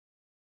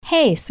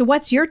Hey, so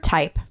what's your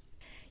type?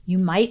 You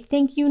might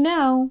think you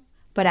know,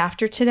 but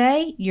after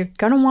today, you're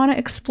going to want to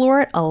explore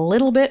it a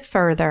little bit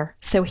further.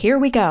 So here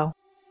we go.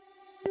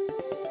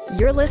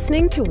 You're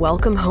listening to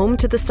Welcome Home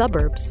to the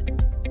Suburbs.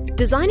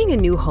 Designing a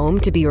new home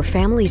to be your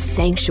family's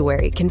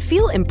sanctuary can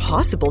feel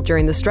impossible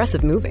during the stress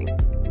of moving.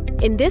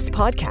 In this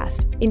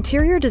podcast,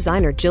 interior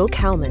designer Jill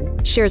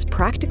Kalman shares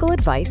practical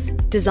advice,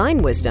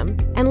 design wisdom,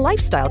 and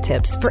lifestyle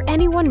tips for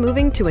anyone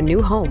moving to a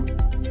new home.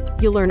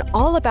 You'll learn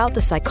all about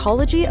the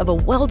psychology of a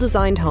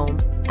well-designed home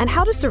and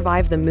how to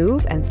survive the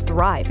move and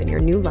thrive in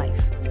your new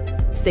life.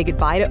 Say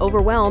goodbye to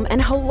overwhelm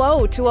and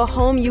hello to a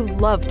home you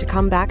love to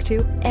come back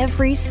to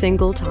every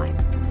single time.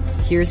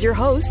 Here's your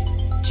host,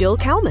 Jill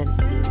Kalman.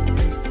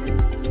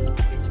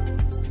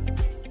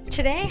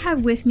 Today I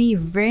have with me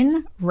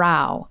Vrin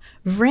Rao.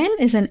 Vrin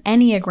is an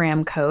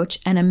Enneagram coach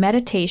and a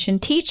meditation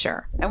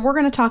teacher, and we're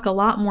going to talk a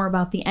lot more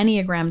about the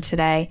Enneagram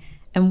today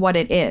and what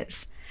it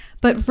is.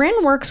 But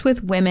Vrin works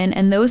with women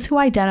and those who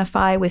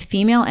identify with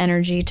female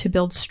energy to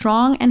build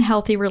strong and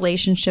healthy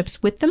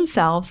relationships with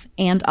themselves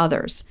and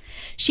others.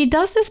 She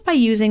does this by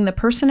using the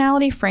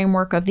personality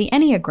framework of the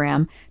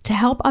Enneagram to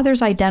help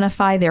others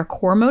identify their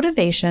core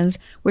motivations,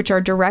 which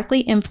are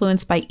directly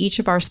influenced by each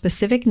of our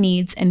specific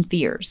needs and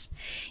fears.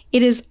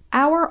 It is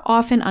our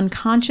often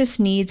unconscious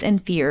needs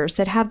and fears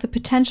that have the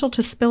potential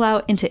to spill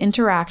out into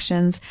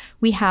interactions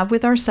we have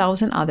with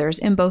ourselves and others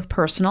in both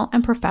personal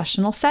and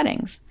professional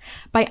settings.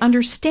 By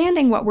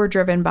understanding what we're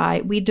driven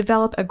by, we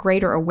develop a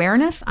greater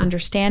awareness,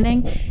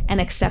 understanding, and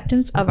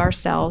acceptance of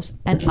ourselves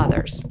and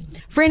others.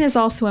 Vrin is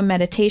also a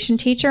meditation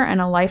teacher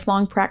and a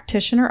lifelong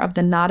practitioner of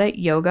the Nada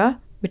Yoga,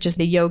 which is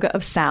the yoga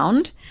of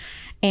sound,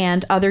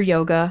 and other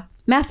yoga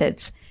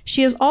methods.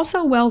 She is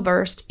also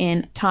well-versed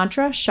in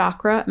Tantra,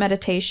 chakra,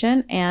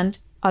 meditation, and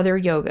other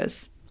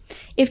yogas.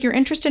 If you're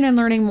interested in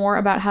learning more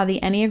about how the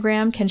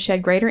Enneagram can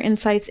shed greater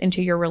insights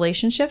into your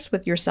relationships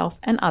with yourself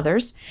and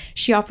others,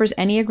 she offers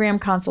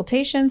Enneagram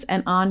consultations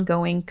and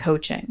ongoing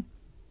coaching.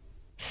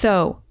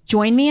 So,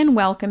 join me in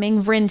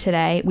welcoming Vrin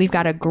today. We've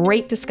got a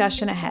great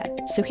discussion ahead.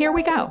 So here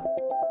we go.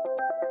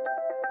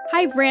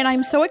 Hi, Vrin.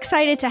 I'm so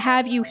excited to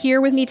have you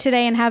here with me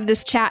today and have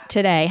this chat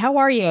today. How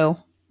are you?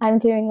 I'm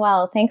doing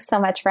well. Thanks so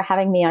much for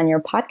having me on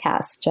your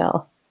podcast,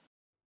 Jill.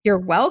 You're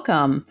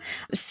welcome.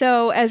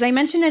 So as I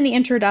mentioned in the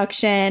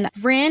introduction,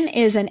 Vrin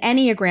is an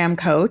Enneagram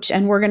coach,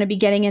 and we're going to be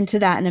getting into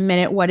that in a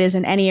minute. What is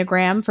an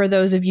Enneagram for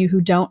those of you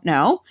who don't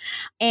know?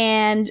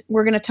 And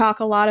we're going to talk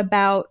a lot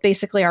about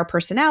basically our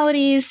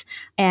personalities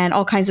and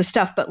all kinds of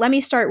stuff. But let me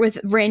start with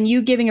Vrin,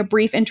 you giving a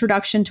brief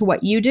introduction to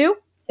what you do.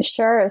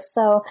 Sure.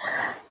 So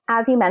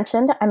as you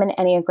mentioned, I'm an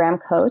Enneagram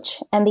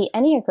coach, and the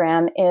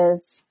Enneagram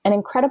is an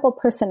incredible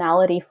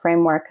personality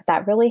framework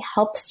that really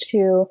helps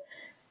to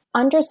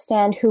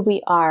understand who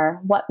we are,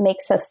 what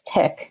makes us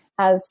tick,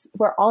 as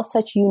we're all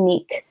such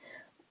unique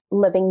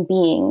living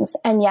beings.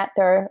 And yet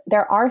there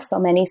are so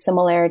many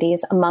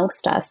similarities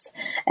amongst us.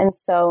 And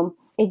so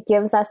it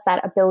gives us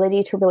that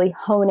ability to really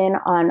hone in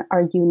on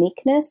our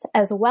uniqueness,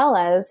 as well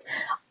as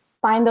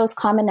find those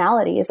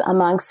commonalities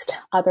amongst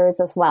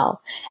others as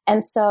well.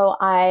 And so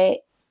I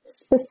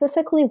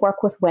specifically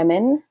work with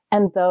women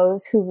and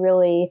those who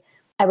really,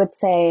 I would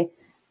say,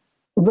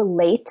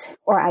 relate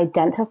or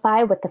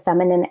identify with the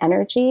feminine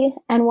energy.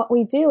 And what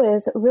we do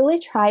is really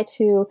try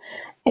to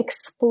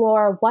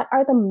explore what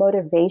are the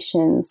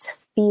motivations,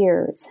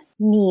 fears,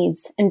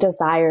 needs, and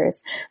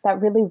desires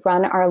that really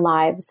run our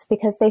lives,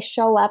 because they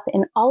show up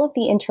in all of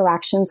the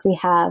interactions we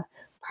have,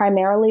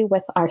 primarily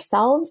with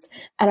ourselves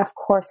and, of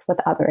course, with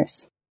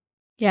others.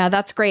 Yeah,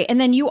 that's great.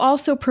 And then you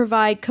also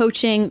provide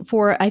coaching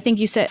for, I think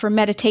you said for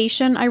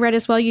meditation, I read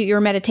as well. You're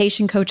a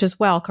meditation coach as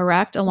well,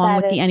 correct? Along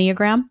with the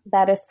Enneagram?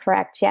 That is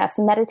correct. Yes.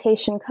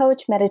 Meditation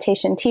coach,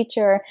 meditation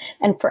teacher,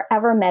 and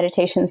forever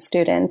meditation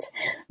student.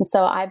 And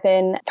so I've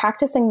been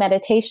practicing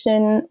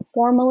meditation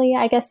formally,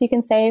 I guess you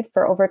can say,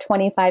 for over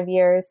 25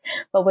 years,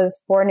 but was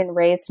born and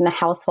raised in a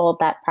household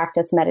that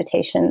practiced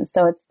meditation.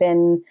 So it's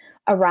been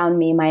around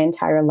me my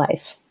entire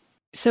life.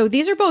 So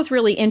these are both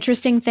really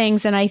interesting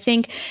things. And I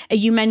think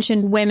you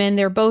mentioned women.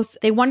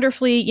 They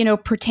wonderfully,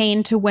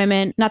 pertain to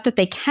women. Not that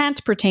they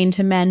can't pertain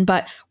to men,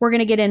 but we're going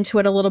to get into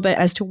it a little bit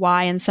as to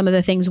why and some of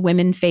the things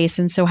women face.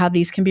 And so how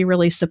these can be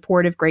really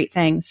supportive, great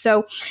things.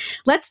 So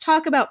let's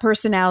talk about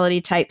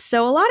personality types.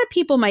 So a lot of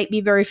people might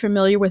be very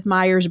familiar with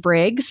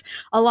Myers-Briggs.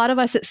 A lot of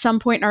us at some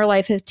point in our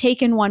life have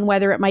taken one,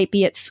 whether it might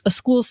be at a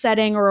school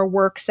setting or a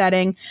work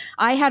setting.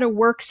 I had a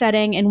work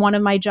setting in one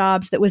of my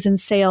jobs that was in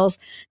sales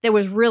that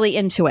was really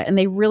into it.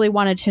 And they really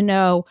wanted to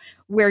know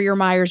where your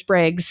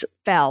Myers-Briggs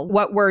fell.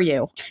 What were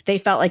you? They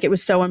felt like it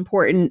was so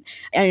important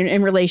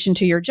in relation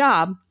to your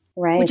job.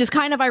 Right. Which is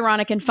kind of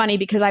ironic and funny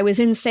because I was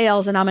in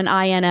sales and I'm an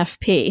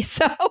INFP.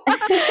 So,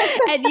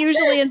 and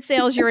usually in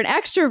sales, you're an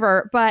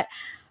extrovert, but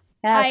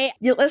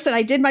Listen,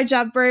 I did my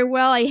job very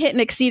well. I hit and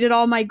exceeded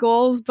all my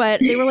goals, but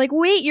they were like,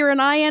 wait, you're an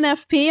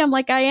INFP? I'm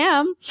like, I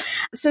am.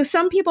 So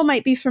some people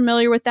might be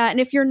familiar with that. And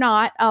if you're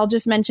not, I'll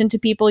just mention to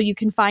people, you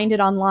can find it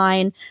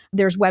online.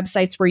 There's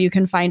websites where you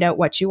can find out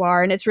what you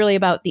are. And it's really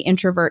about the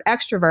introvert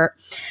extrovert.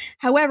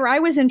 However, I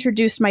was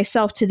introduced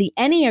myself to the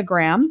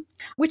Enneagram,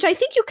 which I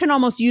think you can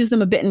almost use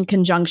them a bit in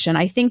conjunction.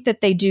 I think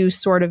that they do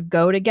sort of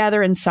go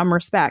together in some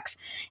respects.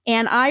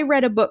 And I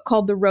read a book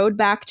called The Road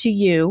Back to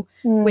You,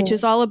 which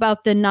is all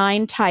about the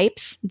 9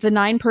 types, the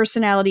 9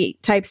 personality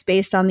types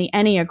based on the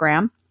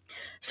Enneagram.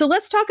 So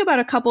let's talk about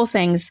a couple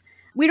things.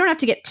 We don't have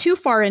to get too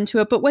far into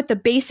it, but what the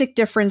basic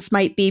difference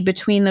might be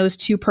between those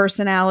 2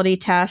 personality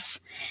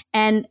tests,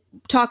 and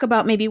talk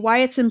about maybe why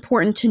it's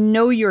important to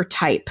know your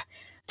type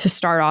to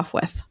start off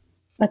with.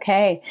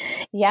 Okay.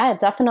 Yeah,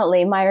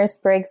 definitely.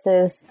 Myers-Briggs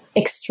is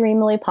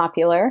extremely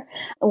popular.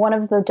 One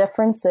of the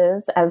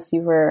differences, as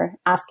you were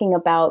asking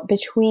about,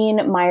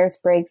 between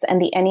Myers-Briggs and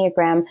the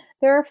Enneagram,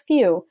 there are a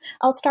few.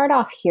 I'll start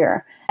off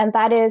here. And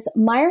that is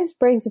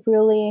Myers-Briggs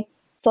really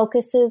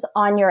focuses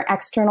on your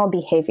external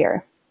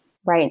behavior,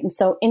 right? And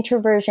so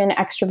introversion,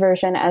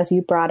 extroversion, as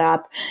you brought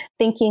up,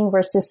 thinking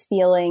versus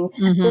feeling,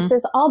 this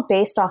is all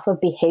based off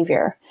of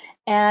behavior.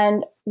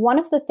 And one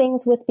of the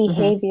things with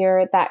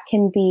behavior that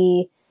can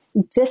be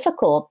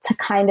difficult to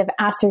kind of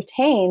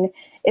ascertain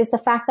is the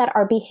fact that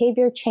our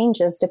behavior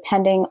changes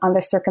depending on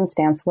the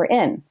circumstance we're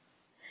in.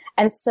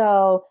 And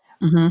so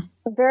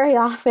very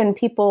often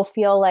people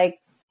feel like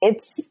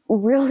it's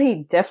really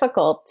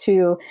difficult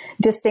to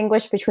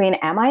distinguish between,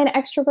 am I an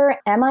extrovert?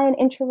 Am I an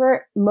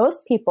introvert?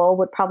 Most people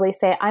would probably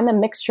say I'm a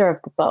mixture of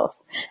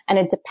both. And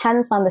it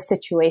depends on the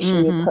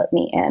situation you put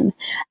me in.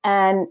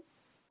 And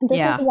this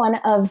is one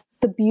of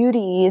the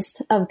beauties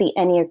of the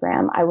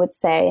Enneagram, I would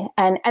say.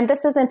 And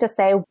this isn't to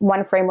say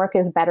one framework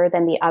is better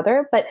than the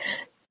other, but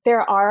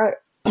there are,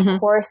 of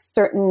course,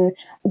 certain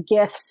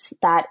gifts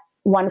that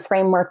one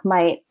framework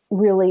might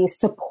really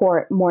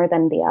support more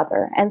than the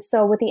other. And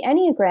so with the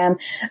Enneagram,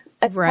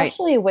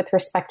 especially with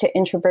respect to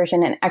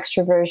introversion and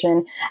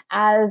extroversion,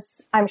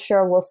 as I'm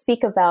sure we'll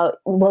speak about,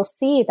 we'll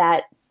see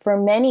that for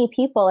many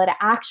people, it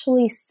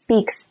actually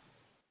speaks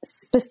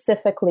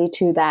specifically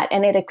to that.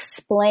 And it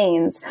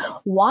explains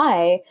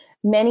why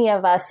many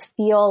of us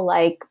feel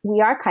like we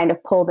are kind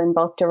of pulled in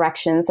both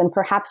directions, and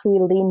perhaps we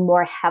lean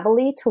more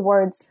heavily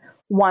towards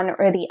one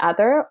or the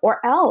other, or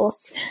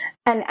else,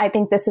 and I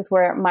think this is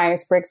where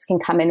Myers-Briggs can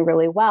come in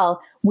really well,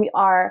 we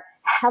are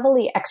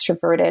heavily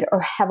extroverted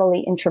or heavily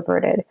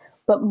introverted.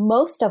 But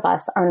most of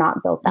us are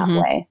not built that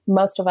way.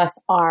 Most of us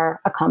are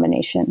a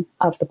combination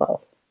of the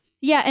both.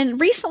 Yeah. And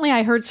recently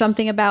I heard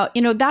something about,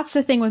 that's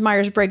the thing with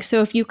Myers-Briggs.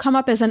 So if you come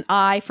up as an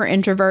I for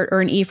introvert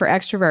or an E for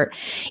extrovert,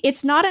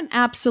 it's not an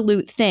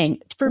absolute thing.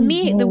 For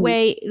me,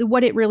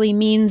 what it really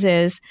means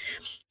is,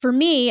 for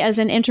me as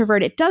an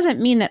introvert, it doesn't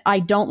mean that I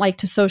don't like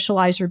to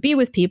socialize or be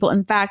with people.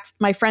 In fact,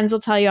 my friends will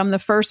tell you I'm the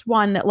first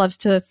one that loves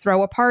to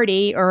throw a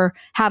party or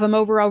have them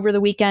over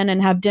the weekend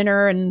and have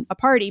dinner and a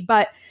party.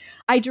 But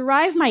I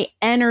derive my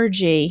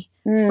energy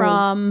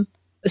from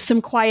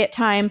some quiet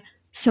time,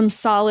 some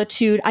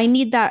solitude. I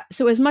need that.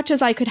 So as much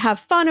as I could have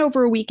fun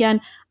over a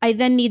weekend, I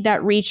then need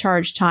that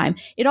recharge time.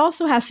 It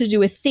also has to do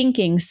with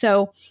thinking.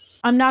 So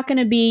I'm not going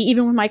to be,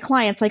 even with my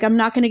clients, like I'm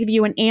not going to give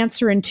you an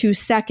answer in 2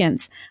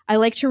 seconds. I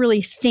like to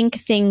really think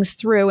things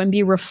through and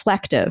be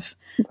reflective.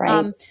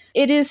 Right.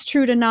 It is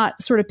true to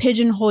not sort of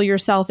pigeonhole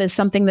yourself as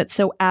something that's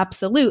so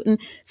absolute. And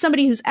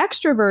somebody who's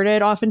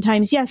extroverted,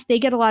 oftentimes, yes, they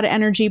get a lot of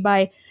energy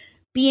by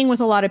being with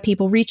a lot of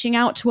people, reaching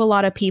out to a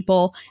lot of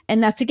people.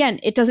 And that's, again,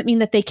 it doesn't mean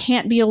that they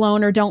can't be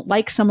alone or don't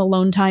like some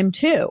alone time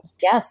too.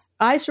 Yes.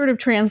 I sort of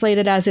translate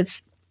it as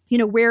it's,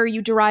 where are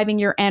you deriving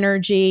your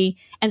energy?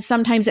 And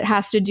sometimes it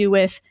has to do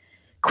with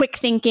quick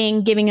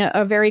thinking, giving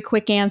a very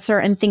quick answer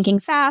and thinking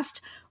fast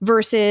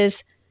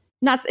versus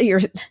not that you're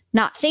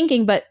not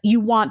thinking, but you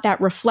want that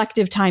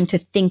reflective time to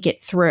think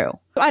it through.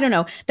 I don't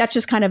know. That's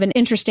just kind of an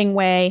interesting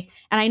way.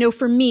 And I know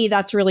for me,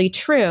 that's really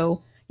true.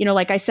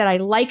 Like I said, I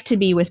like to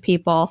be with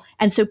people.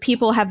 And so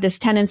people have this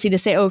tendency to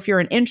say, oh, if you're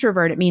an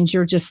introvert, it means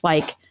you're just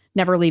like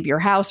never leave your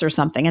house or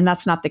something. And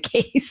that's not the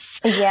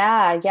case.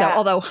 Yeah. So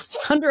although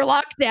under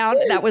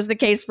lockdown, that was the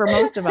case for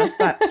most of us.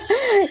 But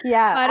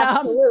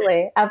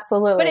absolutely.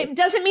 Absolutely. But it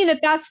doesn't mean that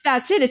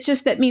that's it. It's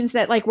just that means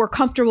that like we're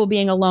comfortable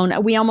being alone.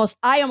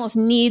 I almost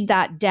need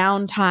that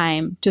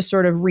downtime to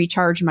sort of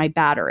recharge my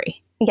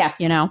battery. Yes.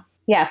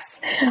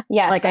 Yes.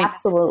 Like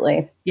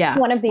absolutely.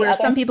 One of the other,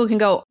 some people can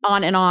go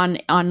on and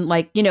on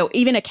like,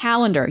 even a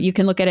calendar, you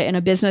can look at it in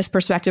a business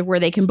perspective where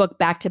they can book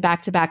back to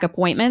back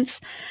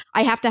appointments.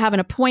 I have to have an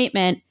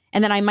appointment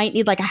and then I might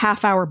need like a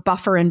half-hour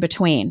buffer in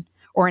between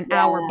or an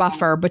hour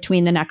buffer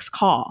between the next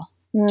call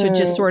to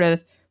just sort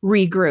of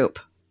regroup.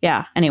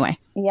 Yeah. Anyway.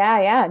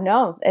 Yeah.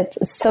 No, it's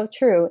so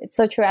true. It's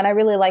so true. And I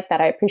really like that.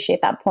 I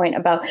appreciate that point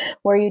about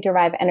where you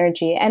derive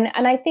energy. And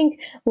I think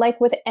like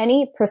with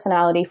any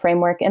personality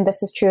framework, and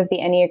this is true of the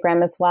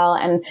Enneagram as well,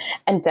 and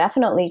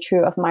definitely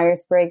true of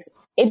Myers-Briggs,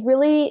 it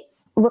really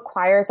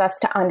requires us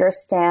to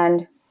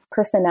understand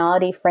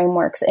personality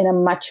frameworks in a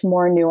much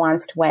more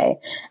nuanced way.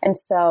 And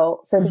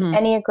so for the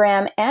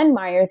Enneagram and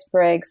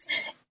Myers-Briggs,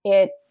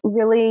 it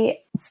really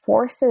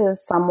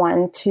forces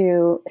someone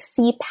to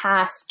see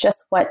past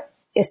just what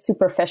is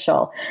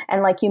superficial.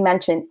 And like you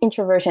mentioned,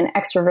 introversion,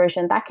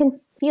 extroversion, that can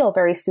feel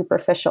very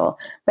superficial.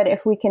 But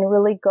if we can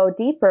really go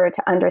deeper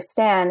to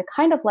understand,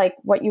 kind of like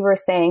what you were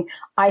saying,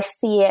 I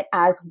see it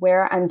as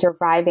where I'm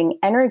deriving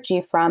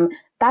energy from,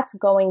 that's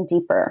going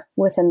deeper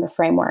within the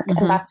framework.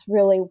 And that's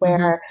really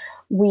where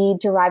we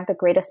derive the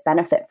greatest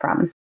benefit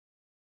from.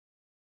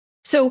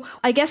 So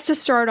I guess to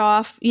start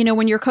off,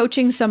 when you're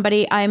coaching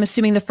somebody, I'm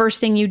assuming the first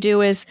thing you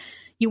do is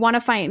you want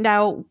to find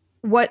out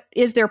what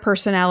is their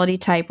personality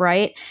type,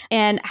 right?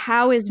 And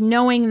how is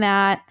knowing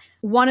that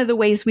one of the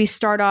ways we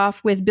start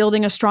off with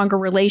building a stronger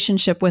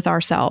relationship with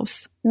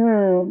ourselves?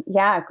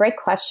 Yeah, great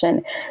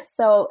question.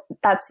 So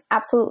that's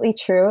absolutely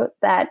true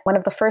that one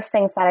of the first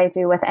things that I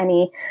do with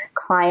any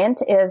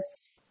client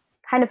is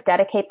kind of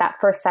dedicate that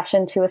first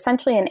session to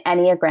essentially an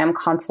Enneagram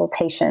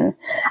consultation.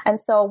 And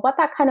so what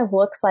that kind of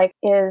looks like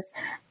is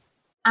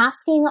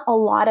asking a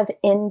lot of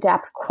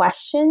in-depth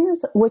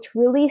questions, which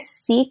really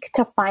seek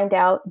to find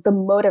out the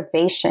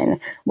motivation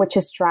which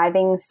is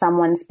driving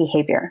someone's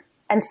behavior.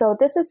 And so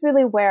this is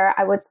really where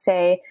I would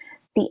say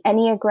the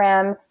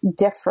Enneagram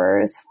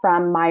differs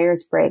from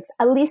Myers-Briggs,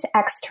 at least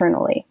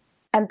externally.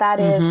 And that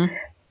is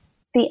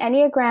the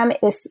Enneagram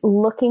is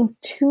looking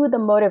to the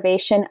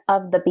motivation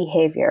of the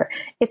behavior.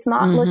 It's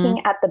not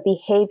looking at the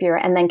behavior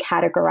and then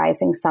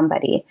categorizing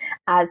somebody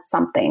as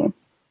something.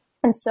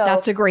 And so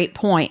that's a great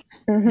point.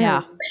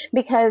 Yeah.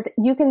 Because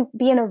you can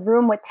be in a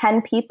room with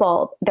 10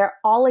 people, they're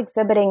all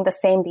exhibiting the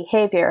same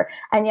behavior,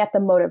 and yet the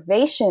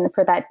motivation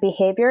for that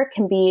behavior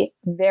can be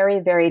very,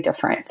 very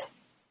different.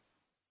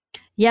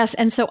 Yes.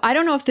 And so I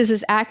don't know if this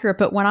is accurate,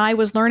 but when I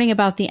was learning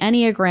about the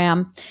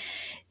Enneagram,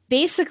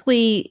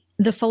 basically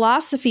the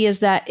philosophy is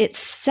that it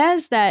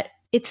says that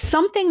it's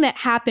something that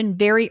happened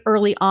very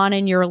early on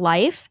in your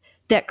life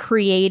that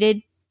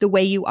created the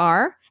way you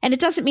are. And it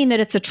doesn't mean that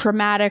it's a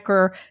traumatic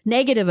or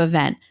negative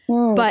event,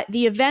 but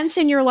the events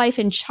in your life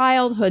in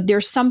childhood,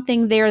 there's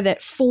something there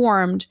that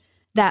formed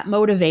that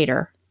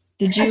motivator.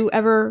 Did you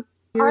ever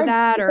hear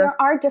that? Or?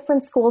 There are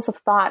different schools of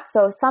thought.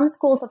 So some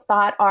schools of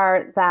thought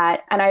are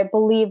that, and I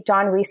believe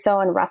John Riso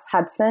and Russ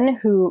Hudson,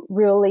 who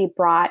really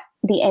brought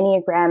the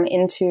Enneagram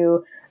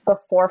into the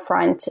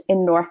forefront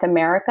in North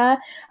America,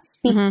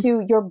 speak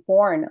to you're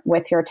born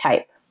with your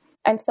type.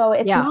 And so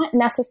it's not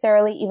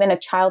necessarily even a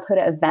childhood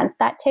event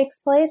that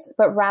takes place,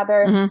 but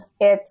rather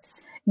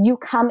it's you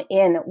come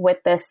in with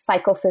this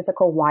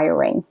psychophysical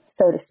wiring,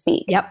 so to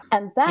speak.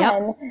 And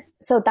then,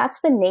 so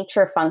that's the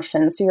nature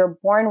function. So you're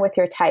born with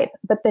your type,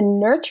 but the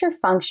nurture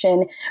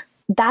function,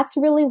 that's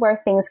really where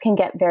things can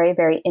get very,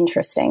 very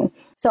interesting.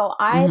 So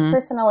I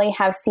personally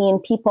have seen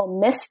people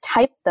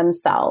mistype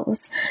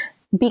themselves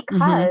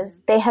because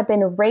they have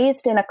been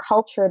raised in a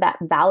culture that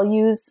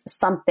values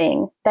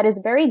something that is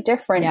very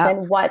different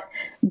than what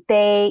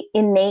they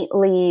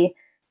innately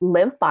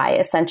live by,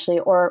 essentially,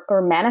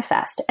 or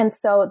manifest. And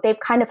so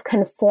they've kind of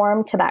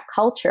conformed to that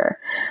culture.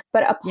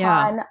 But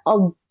upon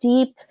a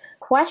deep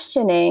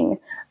questioning,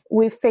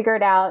 we've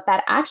figured out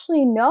that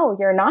actually, no,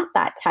 you're not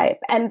that type.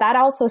 And that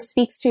also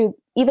speaks to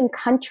even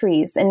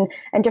countries and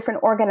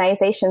different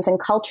organizations and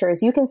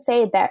cultures. You can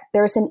say that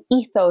there's an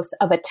ethos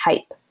of a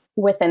type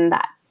within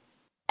that.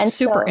 And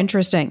super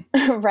interesting.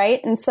 Right?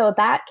 And so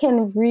that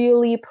can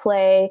really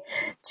play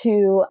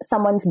to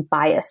someone's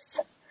bias,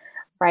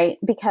 right?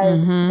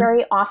 Because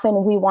very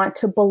often we want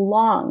to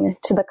belong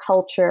to the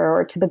culture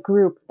or to the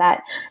group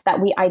that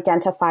we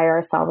identify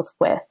ourselves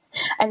with.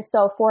 And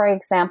so, for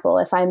example,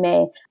 if I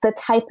may, the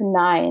type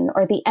 9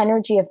 or the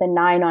energy of the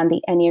 9 on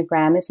the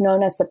Enneagram is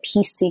known as the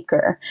peace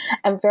seeker.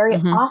 And very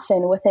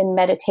often within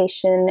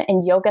meditation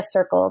and yoga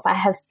circles, I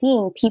have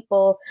seen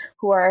people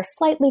who are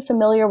slightly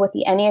familiar with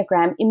the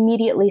Enneagram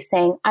immediately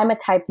saying, I'm a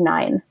type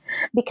 9,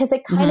 because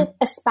it kind of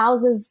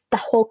espouses the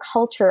whole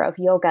culture of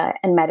yoga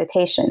and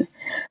meditation.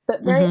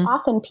 But very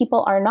often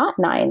people are not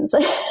 9s.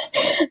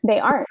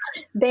 They aren't.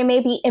 They may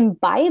be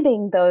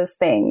imbibing those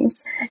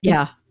things.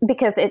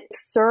 Because it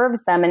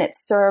serves them and it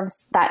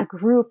serves that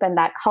group and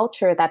that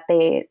culture that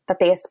they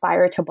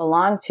aspire to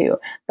belong to,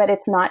 but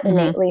it's not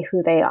innately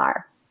who they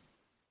are.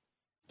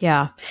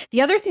 Yeah.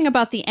 The other thing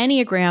about the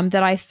Enneagram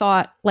that I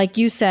thought, like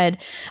you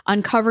said,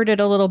 uncovered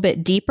it a little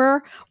bit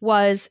deeper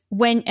was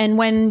when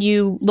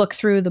you look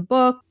through the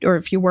book, or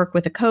if you work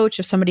with a coach,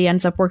 if somebody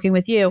ends up working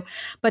with you,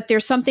 but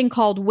there's something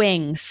called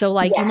wings. So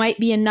like you might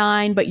be a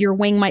 9, but your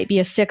wing might be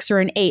a 6 or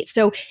an 8.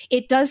 So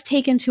it does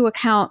take into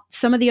account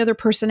some of the other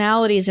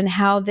personalities and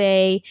how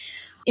they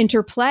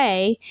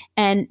interplay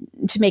and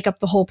to make up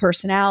the whole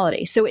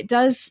personality. So it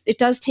does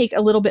take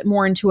a little bit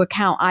more into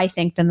account, I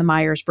think, than the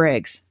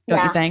Myers-Briggs.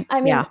 don't you think?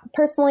 I mean,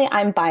 personally,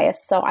 I'm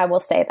biased, so I will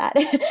say that.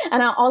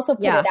 And I'll also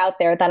put it out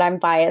there that I'm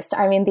biased.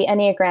 I mean, the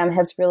Enneagram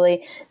has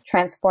really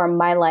transformed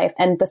my life.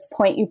 And this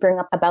point you bring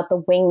up about the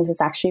wings is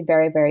actually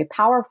very, very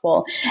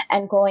powerful.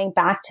 And going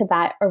back to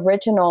that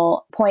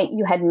original point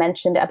you had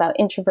mentioned about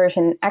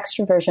introversion and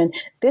extroversion,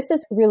 this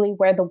is really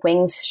where the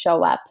wings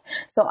show up.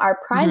 So our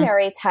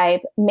primary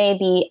type may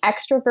be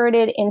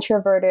extroverted,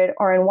 introverted,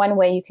 or in one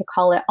way you could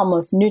call it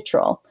almost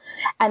neutral.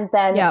 And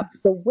then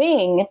the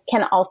wing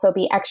can also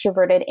be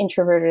extroverted,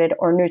 introverted,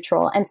 or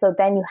neutral. And so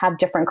then you have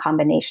different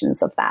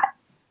combinations of that.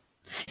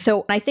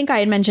 So I think I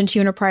had mentioned to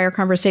you in a prior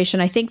conversation,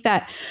 I think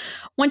that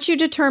once you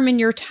determine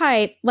your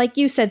type, like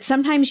you said,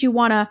 sometimes you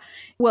want to,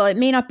 well, it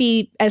may not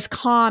be as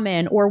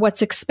common or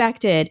what's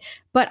expected,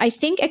 but I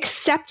think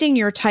accepting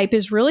your type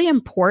is really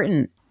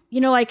important.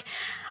 You know, like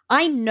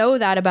I know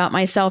that about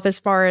myself as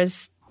far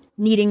as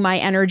needing my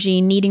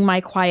energy, needing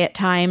my quiet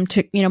time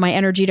to, you know, my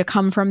energy to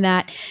come from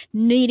that,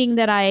 needing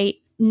that I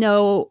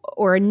know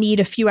or need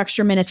a few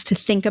extra minutes to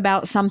think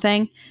about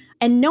something.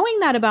 And knowing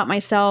that about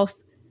myself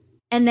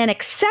and then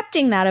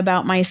accepting that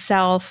about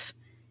myself,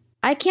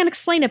 I can't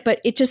explain it,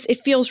 but it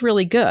feels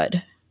really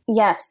good.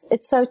 Yes,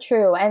 it's so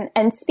true.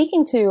 And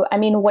speaking to, I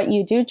mean, what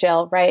you do,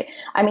 Jill, right?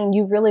 I mean,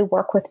 you really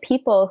work with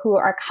people who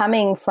are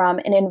coming from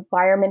an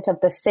environment of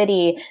the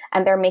city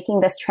and they're making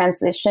this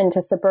transition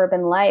to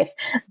suburban life.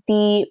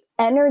 The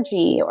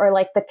energy or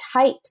like the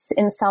types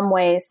in some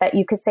ways that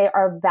you could say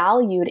are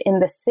valued in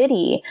the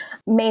city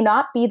may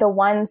not be the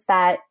ones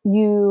that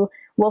you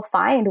will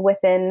find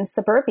within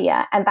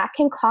suburbia. And that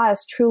can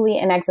cause truly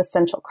an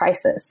existential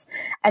crisis.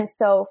 And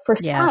so for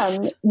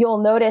some, you'll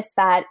notice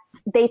that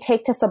they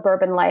take to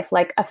suburban life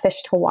like a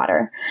fish to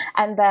water.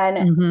 And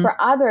then for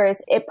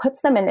others, it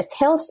puts them in a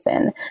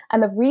tailspin.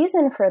 And the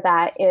reason for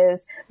that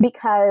is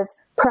because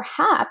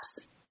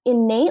perhaps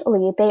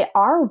innately they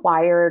are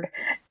wired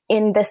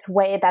in this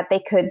way that they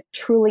could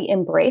truly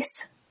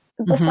embrace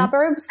the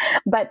suburbs,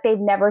 but they've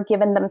never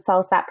given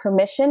themselves that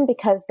permission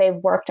because they've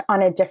worked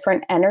on a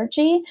different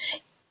energy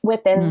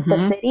within the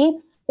city,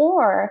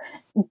 or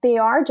they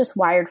are just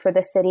wired for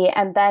the city.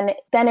 And then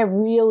it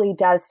really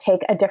does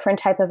take a different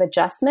type of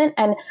adjustment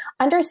and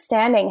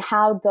understanding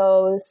how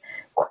those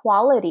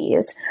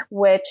qualities,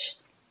 which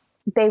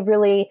they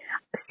really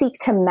seek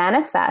to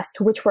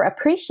manifest, which were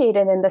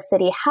appreciated in the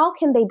city, how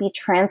can they be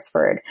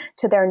transferred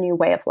to their new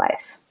way of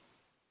life?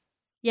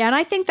 Yeah. And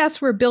I think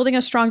that's where building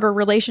a stronger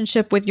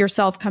relationship with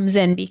yourself comes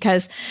in,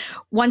 because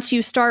once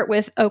you start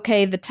with,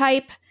 okay, the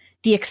type,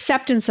 the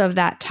acceptance of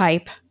that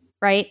type,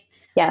 right?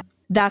 Yeah.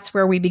 That's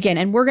where we begin.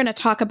 And we're going to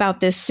talk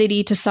about this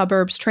city to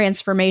suburbs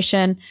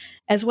transformation,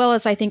 as well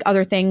as I think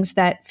other things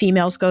that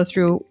females go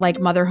through, like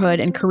motherhood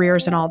and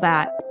careers and all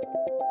that.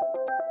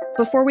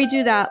 Before we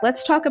do that,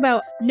 let's talk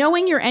about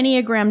knowing your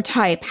Enneagram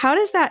type. How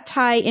does that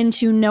tie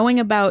into knowing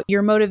about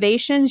your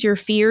motivations, your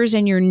fears,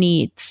 and your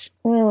needs?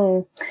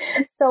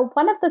 So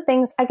one of the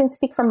things I can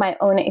speak from my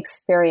own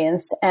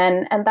experience,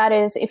 and that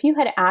is, if you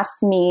had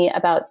asked me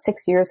about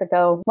 6 years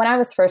ago, when I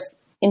was first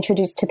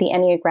introduced to the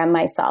Enneagram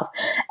myself,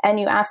 and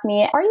you asked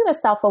me, are you a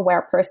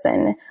self-aware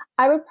person?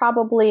 I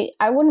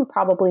wouldn't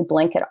probably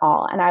blink at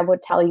all. And I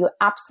would tell you,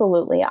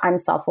 absolutely, I'm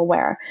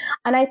self-aware.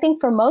 And I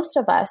think for most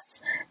of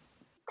us,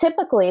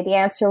 typically the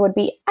answer would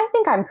be, I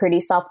think I'm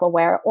pretty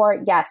self-aware,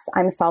 or yes,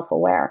 I'm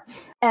self-aware.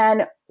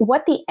 And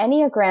what the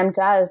Enneagram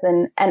does,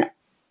 and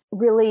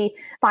really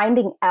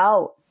finding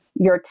out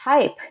your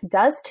type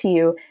does to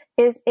you,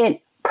 is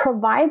it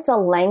provides a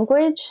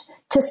language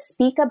to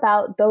speak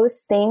about those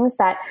things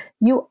that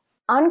you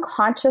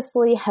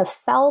unconsciously have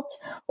felt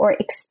or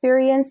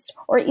experienced,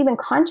 or even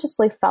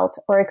consciously felt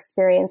or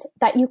experienced,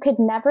 that you could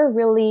never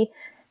really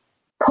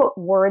put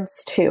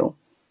words to.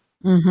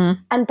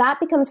 And that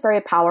becomes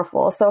very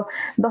powerful. So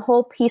the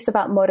whole piece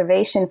about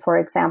motivation, for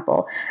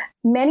example,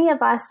 many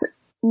of us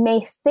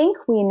may think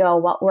we know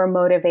what we're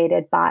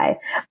motivated by,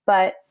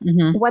 but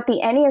what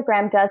the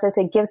Enneagram does is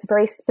it gives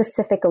very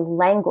specific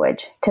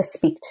language to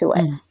speak to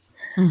it.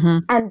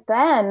 And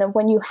then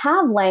when you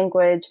have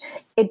language,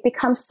 it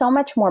becomes so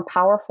much more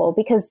powerful,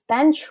 because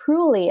then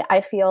truly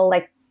I feel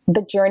like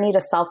the journey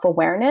to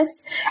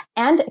self-awareness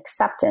and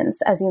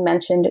acceptance, as you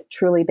mentioned,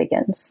 truly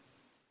begins.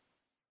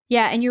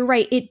 Yeah, and you're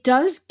right. It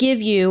does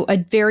give you a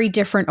very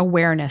different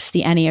awareness,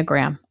 the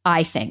Enneagram,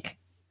 I think.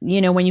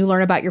 You know, when you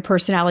learn about your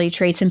personality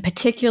traits, and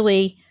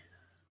particularly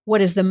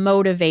what is the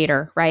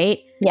motivator, right?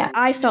 Yeah.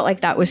 I felt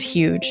like that was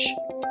huge.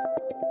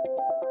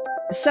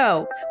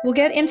 So we'll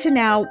get into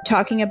now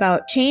talking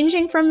about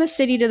changing from the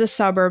city to the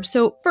suburbs.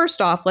 So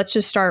first off, let's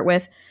just start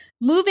with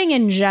moving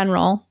in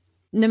general,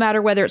 no matter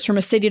whether it's from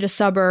a city to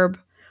suburb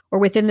or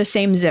within the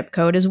same zip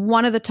code, is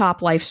one of the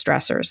top life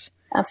stressors.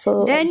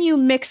 Absolutely. Then you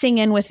mixing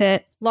in with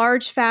it,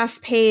 large,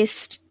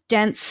 fast-paced,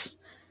 dense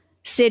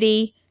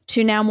city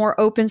to now more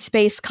open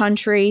space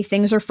country.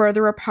 Things are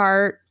further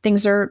apart.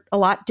 Things are a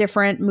lot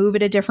different, move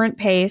at a different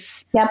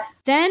pace. Yep.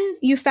 Then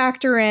you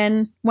factor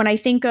in, when I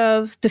think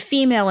of the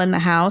female in the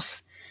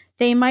house,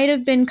 they might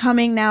have been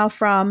coming now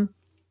from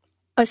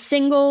a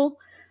single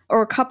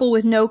or a couple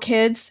with no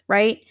kids,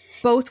 right?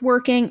 Both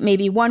working,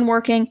 maybe one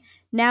working.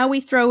 Now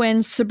we throw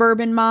in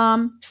suburban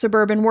mom,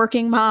 suburban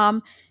working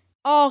mom,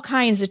 all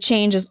kinds of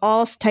changes,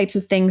 all types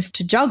of things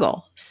to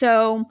juggle.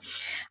 So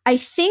I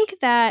think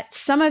that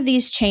some of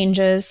these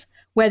changes,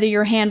 whether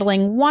you're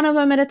handling one of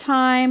them at a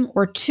time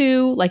or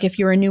two, like if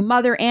you're a new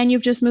mother and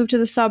you've just moved to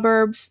the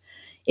suburbs,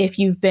 if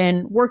you've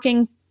been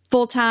working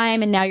full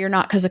time and now you're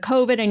not because of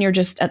COVID and you're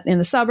just in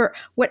the suburb,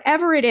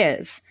 whatever it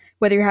is,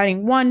 whether you're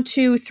having 1,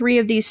 2, 3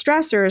 of these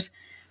stressors,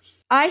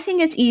 I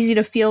think it's easy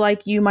to feel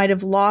like you might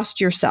have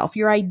lost yourself,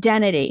 your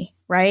identity,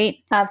 right?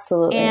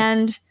 Absolutely.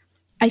 And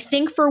I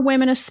think for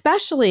women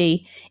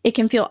especially, it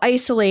can feel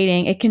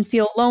isolating. It can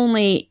feel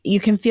lonely. You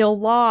can feel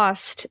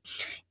lost.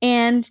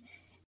 And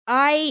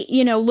I,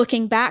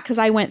 looking back, because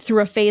I went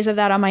through a phase of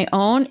that on my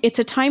own, it's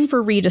a time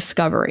for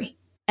rediscovery.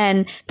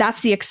 And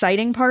that's the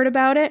exciting part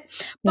about it.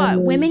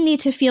 But women need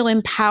to feel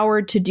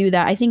empowered to do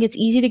that. I think it's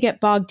easy to get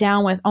bogged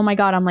down with, oh my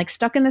God, I'm like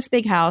stuck in this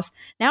big house.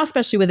 Now,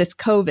 especially with it's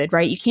COVID,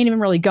 right? You can't even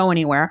really go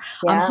anywhere.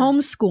 Yeah. I'm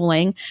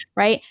homeschooling,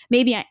 right?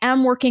 Maybe I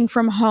am working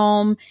from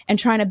home and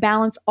trying to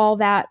balance all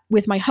that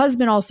with my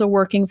husband also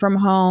working from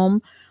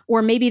home.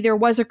 Or maybe there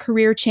was a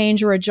career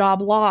change or a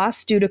job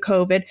loss due to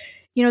COVID.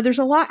 There's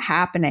a lot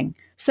happening.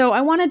 So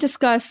I want to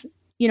discuss,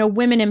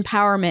 women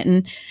empowerment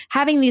and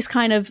having these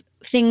kind of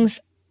things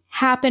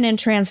happen and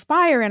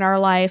transpire in our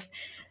life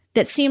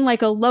that seem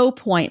like a low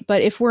point.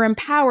 But if we're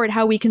empowered,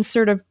 how we can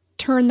sort of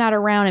turn that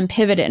around and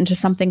pivot it into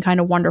something kind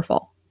of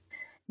wonderful.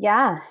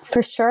 Yeah,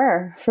 for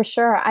sure. For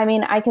sure. I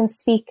mean, I can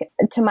speak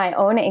to my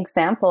own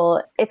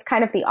example. It's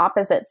kind of the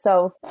opposite.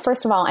 So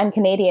first of all, I'm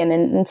Canadian.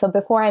 And so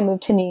before I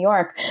moved to New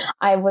York,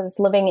 I was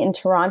living in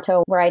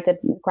Toronto where I did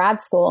grad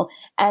school.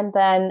 And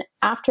then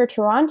after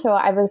Toronto,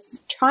 I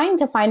was trying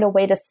to find a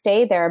way to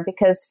stay there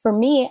because for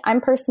me,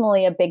 I'm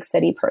personally a big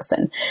city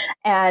person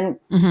and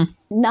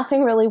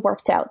nothing really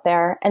worked out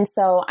there. And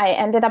so I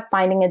ended up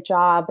finding a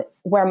job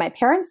where my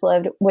parents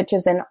lived, which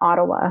is in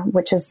Ottawa,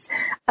 which is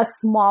a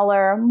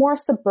smaller, more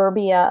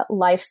suburbia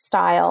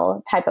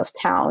lifestyle type of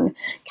town,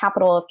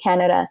 capital of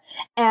Canada.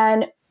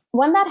 And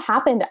when that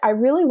happened, I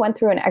really went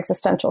through an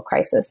existential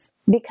crisis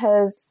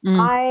because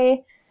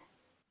I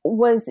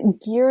was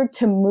geared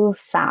to move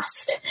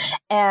fast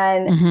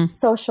and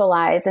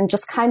socialize and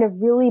just kind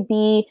of really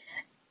be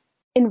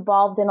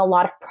involved in a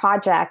lot of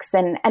projects.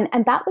 And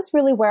that was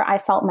really where I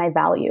felt my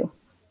value.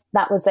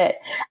 That was it.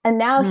 And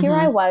now here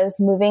I was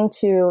moving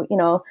to,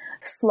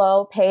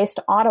 slow paced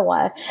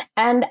Ottawa,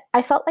 and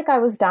I felt like I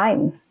was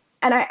dying.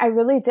 And I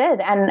really did.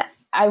 And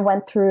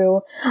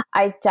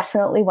I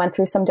definitely went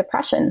through some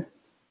depression.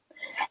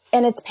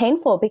 And it's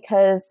painful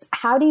because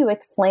how do you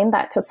explain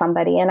that to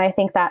somebody? And I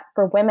think that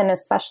for women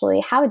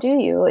especially, how do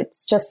you?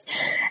 It's just,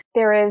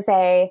 there is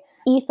a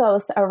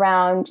ethos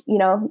around,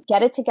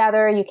 get it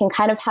together. You can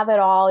kind of have it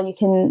all. You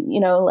can,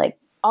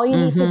 all you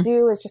need to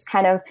do is just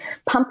kind of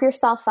pump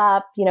yourself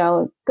up,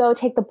 go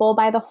take the bull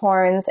by the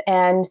horns.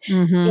 And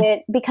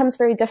it becomes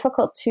very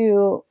difficult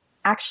to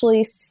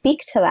actually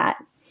speak to that.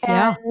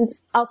 And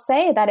I'll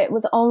say that it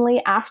was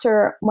only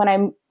after when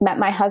I met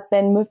my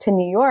husband, moved to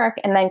New York,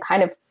 and then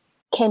kind of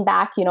came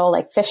back,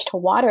 like fish to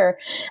water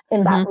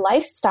in that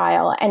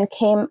lifestyle and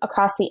came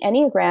across the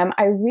Enneagram,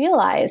 I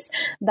realized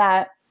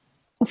that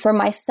for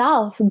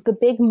myself, the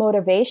big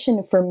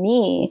motivation for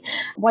me,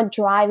 what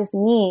drives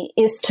me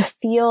is to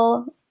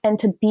feel and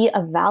to be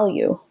of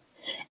value.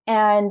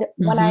 And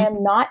when I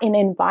am not in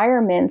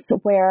environments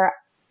where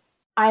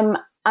I'm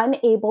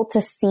unable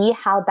to see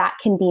how that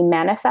can be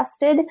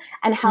manifested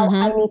and how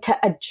I need to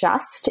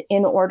adjust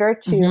in order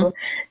to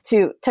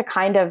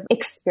kind of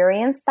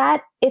experience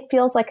that, it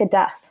feels like a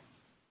death.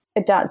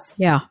 It does.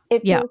 Yeah.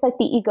 It feels like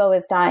the ego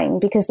is dying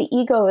because the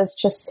ego is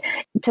just,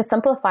 to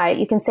simplify it,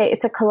 you can say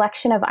it's a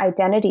collection of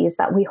identities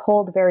that we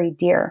hold very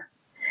dear.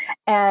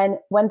 And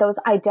when those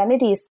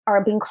identities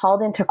are being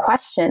called into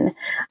question,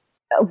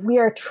 we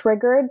are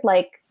triggered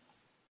like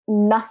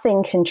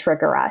nothing can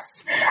trigger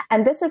us.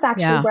 And this is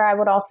actually where I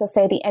would also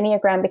say the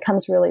Enneagram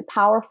becomes really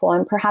powerful.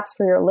 And perhaps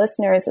for your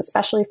listeners,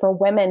 especially for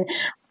women,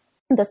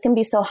 this can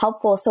be so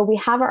helpful. So we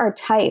have our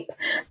type,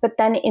 but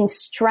then in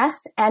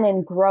stress and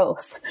in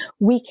growth,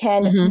 we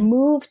can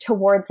move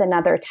towards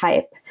another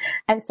type.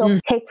 And so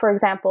take, for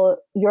example,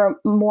 you're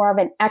more of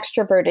an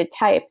extroverted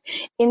type.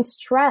 In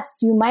stress,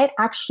 you might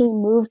actually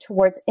move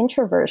towards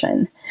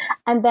introversion.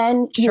 And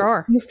then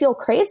you feel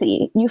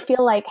crazy. You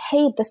feel like,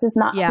 hey, this is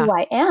not who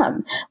I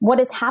am. What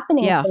is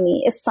happening to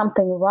me is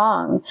something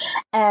wrong.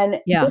 And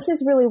this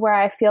is really where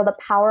I feel the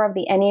power of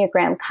the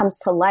Enneagram comes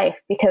to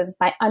life, because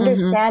by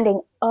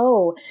understanding,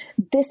 oh,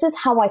 this is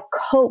how I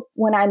cope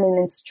when I'm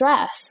in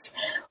stress.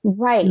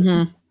 Right.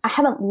 I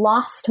haven't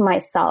lost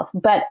myself,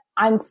 but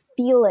I'm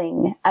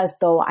feeling as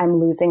though I'm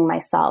losing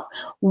myself.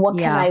 What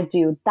can I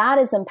do? That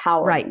is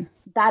empowering. Right.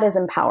 That is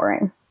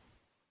empowering.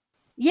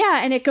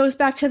 Yeah. And it goes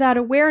back to that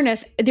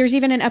awareness. There's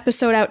even an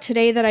episode out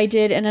today that I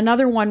did and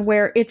another one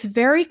where it's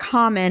very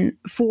common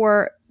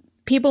for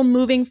people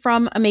moving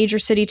from a major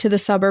city to the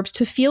suburbs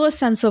to feel a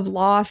sense of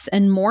loss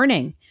and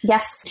mourning.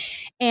 Yes.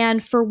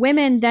 And for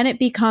women, then it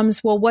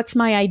becomes, well, what's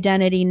my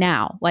identity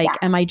now? Like,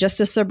 am I just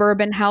a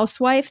suburban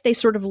housewife? They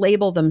sort of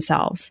label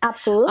themselves.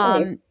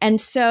 Absolutely.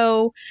 And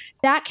so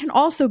that can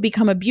also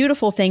become a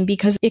beautiful thing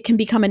because it can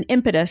become an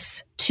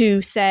impetus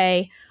to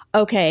say,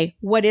 okay,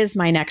 what is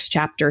my next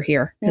chapter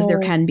here? Because there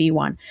can be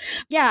one.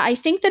 Yeah, I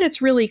think that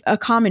it's really a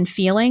common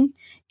feeling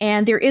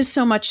and there is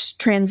so much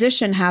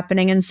transition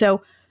happening. And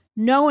so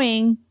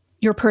knowing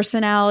your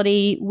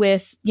personality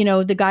with,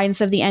 the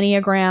guidance of the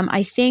Enneagram,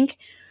 I think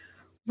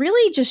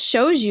really just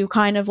shows you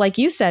kind of, like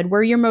you said,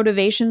 where your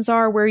motivations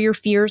are, where your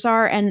fears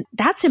are. And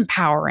that's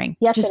empowering.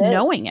 Yes, just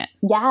knowing it.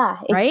 Yeah,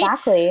 right?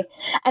 Exactly.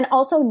 And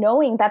also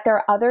knowing that there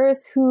are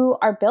others who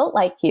are built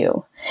like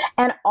you.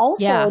 And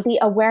also the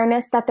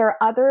awareness that there are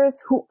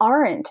others who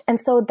aren't. And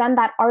so then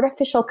that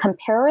artificial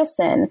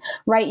comparison,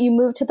 right? You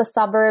move to the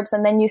suburbs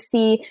and then you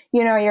see,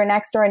 your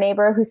next door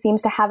neighbor who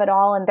seems to have it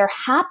all and they're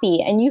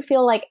happy. And you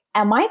feel like,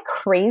 am I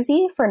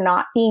crazy for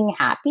not being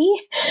happy?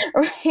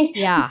 Right?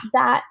 Yeah.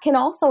 That can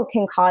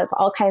cause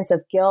all kinds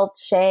of guilt,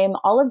 shame,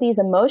 all of these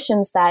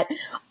emotions that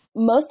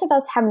most of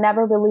us have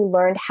never really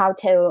learned how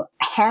to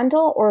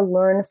handle or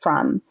learn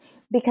from,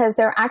 because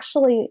they're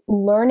actually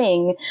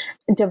learning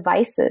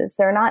devices.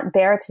 They're not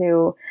there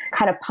to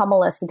kind of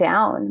pummel us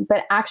down,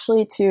 but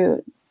actually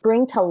to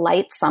bring to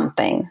light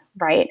something,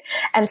 right?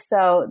 And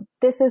so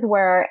this is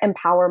where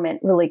empowerment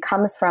really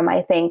comes from,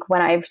 I think,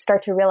 when I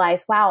start to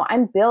realize, wow,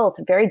 I'm built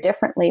very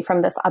differently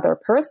from this other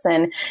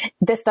person.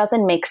 This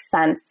doesn't make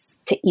sense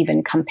to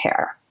even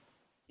compare.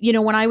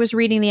 When I was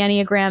reading the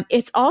Enneagram,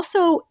 it's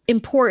also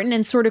important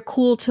and sort of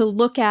cool to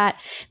look at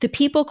the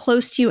people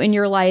close to you in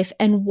your life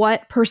and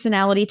what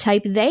personality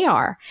type they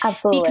are.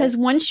 Absolutely. Because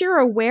once you're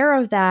aware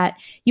of that,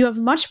 you have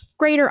much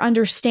greater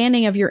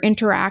understanding of your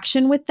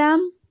interaction with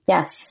them.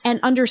 Yes. And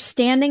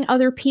understanding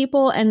other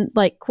people and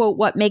like, quote,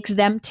 what makes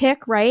them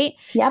tick, right?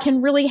 Yep.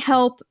 Can really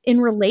help in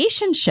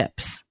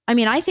relationships. I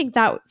mean, I think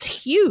that's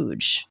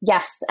huge.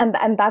 Yes. And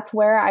that's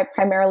where I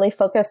primarily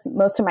focus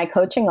most of my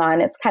coaching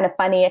on. It's kind of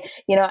funny,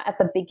 at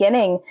the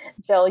beginning,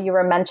 Jill, you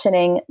were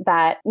mentioning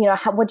that,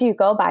 what do you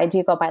go by? Do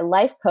you go by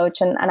life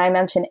coach? And I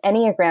mentioned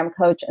Enneagram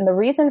coach. And the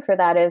reason for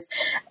that is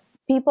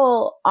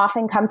people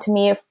often come to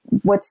me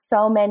with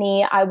so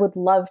many, I would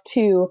love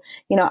to,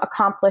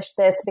 accomplish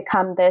this,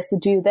 become this,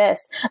 do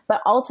this.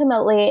 But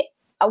ultimately,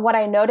 what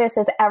I notice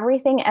is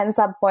everything ends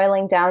up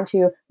boiling down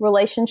to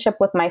relationship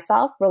with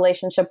myself,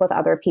 relationship with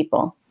other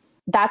people.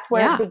 That's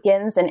where it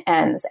begins and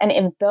ends. And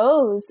if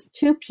those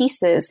two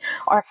pieces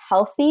are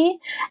healthy,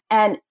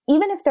 and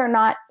even if they're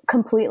not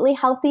completely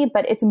healthy,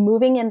 but it's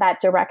moving in that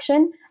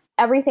direction,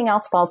 everything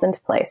else falls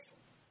into place.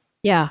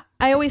 Yeah.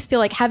 I always feel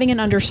like having an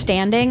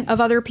understanding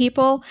of other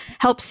people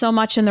helps so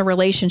much in the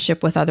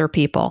relationship with other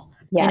people.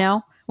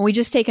 Yes. When we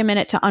just take a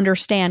minute to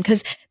understand,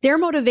 because their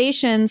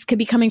motivations could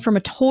be coming from a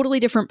totally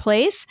different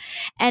place.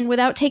 And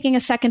without taking a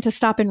second to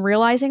stop and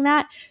realizing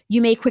that, you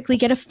may quickly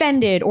get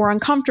offended or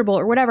uncomfortable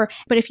or whatever.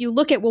 But if you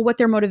look at, what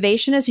their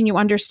motivation is and you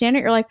understand it,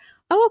 you're like,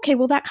 oh, okay,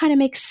 well, that kind of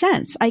makes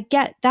sense. I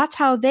get that's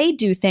how they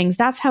do things.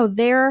 That's how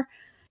they're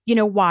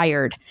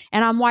wired,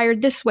 and I'm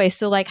wired this way.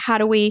 So like, how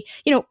do we,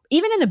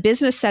 even in a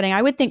business setting,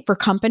 I would think for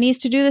companies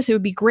to do this, it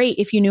would be great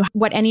if you knew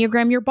what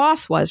Enneagram your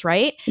boss was,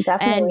 right?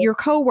 Definitely. And your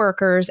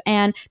coworkers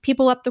and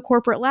people up the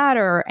corporate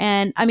ladder.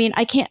 And I mean,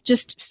 I can't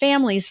just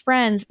families,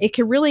 friends, it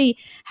could really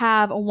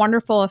have a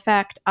wonderful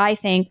effect, I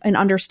think, in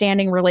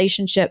understanding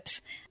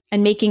relationships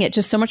and making it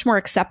just so much more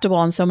acceptable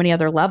on so many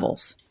other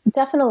levels.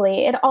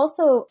 Definitely. It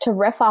also, to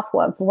riff off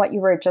of what you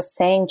were just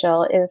saying,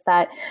 Jill, is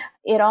that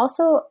it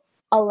also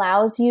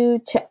allows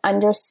you to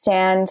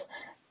understand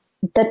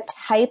the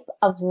type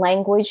of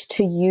language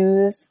to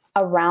use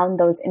around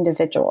those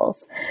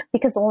individuals,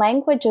 because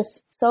language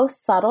is so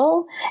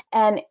subtle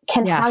and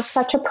can have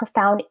such a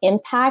profound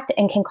impact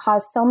and can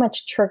cause so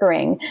much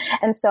triggering.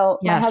 And so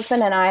my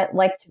husband and I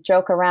like to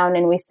joke around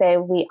and we say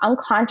we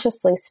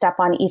unconsciously step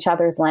on each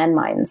other's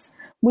landmines.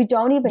 We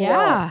don't even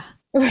know.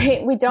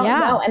 Right? We don't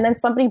know. And then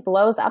somebody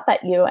blows up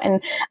at you,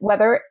 and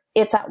whether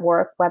it's at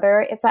work,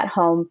 whether it's at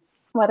home,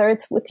 whether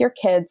it's with your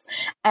kids,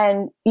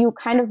 and you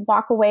kind of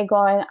walk away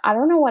going, I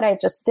don't know what I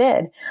just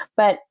did.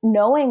 But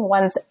knowing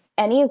one's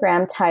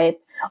Enneagram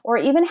type, or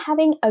even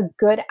having a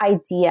good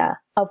idea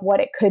of what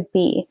it could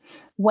be,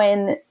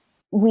 when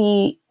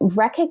we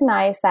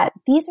recognize that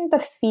these are the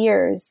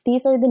fears,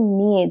 these are the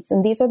needs,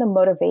 and these are the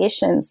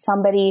motivations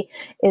somebody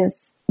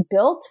is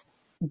built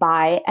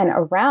by and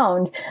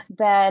around,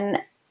 then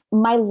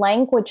my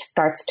language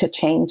starts to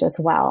change as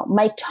well.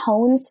 My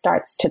tone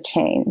starts to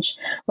change,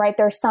 right?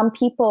 There are some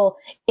people,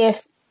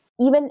 if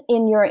even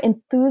in your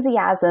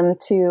enthusiasm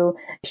to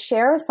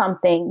share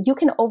something, you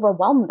can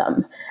overwhelm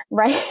them,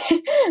 right?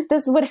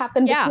 This would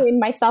happen between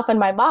myself and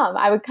my mom.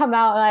 I would come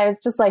out and I was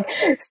just like,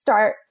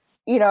 start,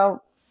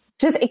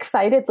 just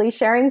excitedly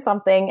sharing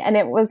something. And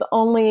it was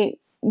only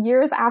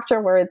years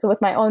afterwards,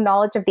 with my own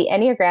knowledge of the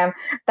Enneagram,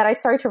 that I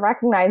started to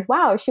recognize,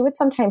 wow, she would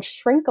sometimes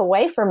shrink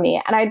away from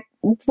me. And I'd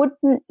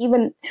wouldn't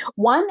even,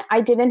 one,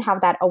 I didn't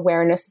have that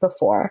awareness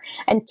before.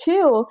 And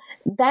two,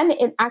 then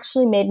it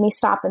actually made me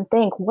stop and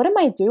think, what am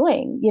I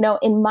doing?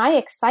 In my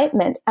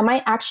excitement, am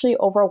I actually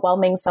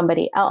overwhelming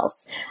somebody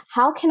else?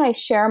 How can I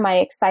share my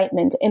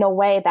excitement in a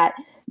way that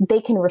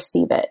they can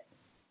receive it?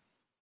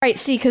 Right.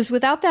 See, because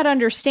without that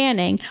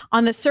understanding,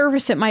 on the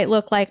surface, it might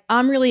look like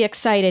I'm really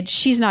excited.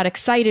 She's not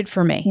excited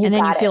for me. And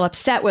then you feel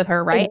upset with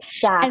her. Right.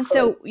 Exactly. And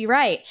so you're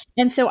right.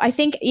 And so I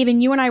think even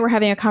you and I were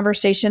having a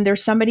conversation.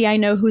 There's somebody I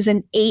know who's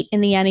an 8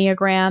 in the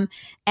Enneagram,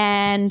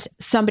 and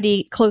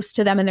somebody close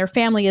to them in their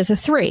family is a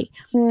 3.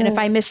 And if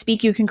I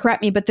misspeak, you can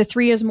correct me, but the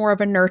 3 is more of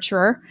a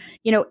nurturer.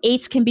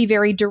 8s can be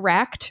very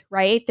direct,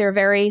 right? They're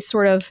very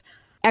sort of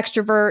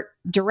extrovert,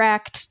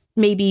 direct,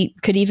 maybe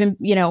could even,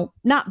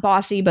 not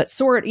bossy, but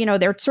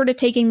they're sort of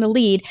taking the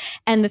lead,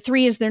 and the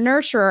 3 is their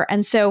nurturer.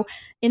 And so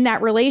in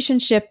that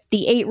relationship,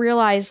 the 8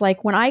 realized,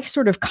 like, when I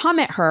sort of come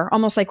at her,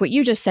 almost like what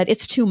you just said,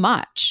 it's too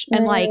much.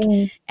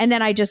 And and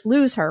then I just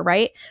lose her.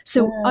 Right.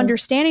 So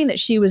understanding that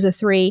she was a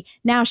 3,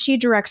 now she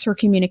directs her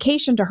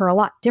communication to her a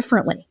lot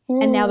differently.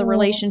 And now the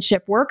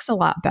relationship works a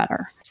lot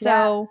better.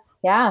 So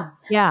yeah.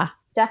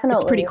 Definitely.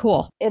 It's pretty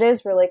cool. It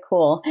is really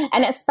cool.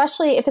 And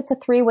especially if it's a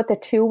 3 with a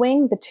 2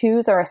 wing, the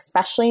 2s are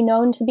especially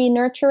known to be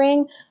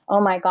nurturing. Oh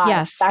my God.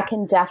 Yes. That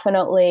can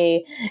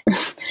definitely,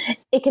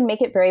 it can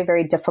make it very,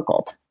 very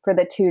difficult for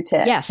the 2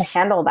 to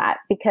handle that,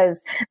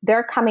 because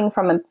they're coming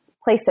from a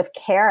place of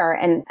care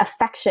and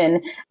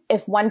affection.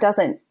 If one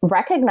doesn't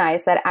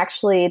recognize that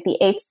actually the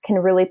 8s can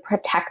really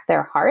protect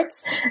their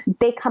hearts,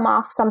 they come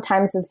off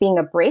sometimes as being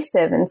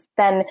abrasive. And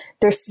then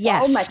there's so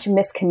much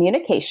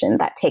miscommunication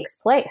that takes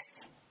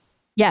place.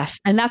 Yes.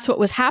 And that's what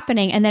was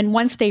happening. And then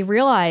once they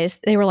realized,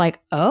 they were like,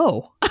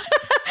 oh,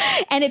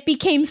 and it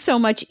became so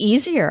much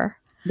easier.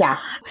 Yeah.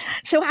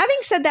 So having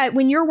said that,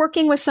 when you're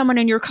working with someone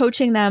and you're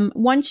coaching them,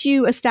 once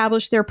you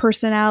establish their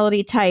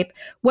personality type,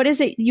 what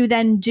is it you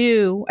then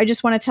do? I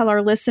just want to tell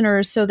our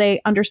listeners so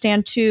they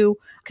understand too,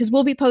 because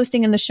we'll be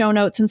posting in the show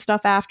notes and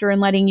stuff after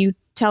and letting you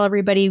tell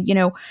everybody,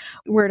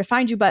 where to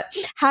find you. But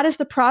how does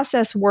the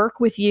process work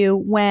with you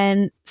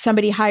when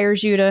somebody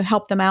hires you to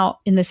help them out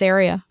in this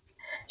area?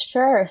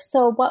 Sure.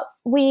 So what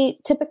we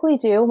typically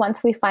do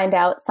once we find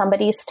out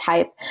somebody's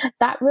type,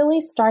 that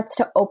really starts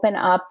to open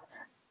up,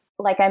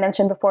 like I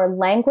mentioned before,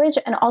 language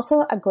and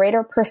also a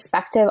greater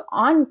perspective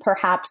on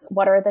perhaps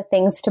what are the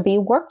things to be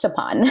worked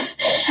upon.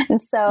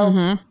 And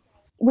so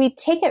we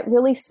take it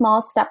really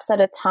small steps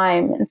at a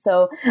time. And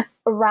so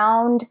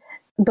around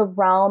the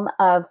realm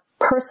of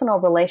personal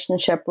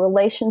relationship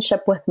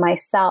with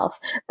myself,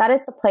 that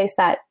is the place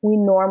that we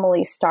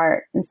normally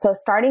start. And so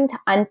starting to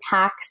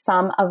unpack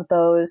some of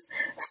those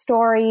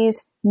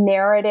stories,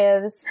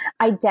 narratives,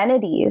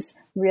 identities,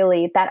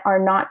 really, that are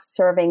not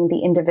serving the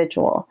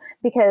individual.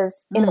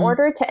 Because in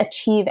order to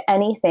achieve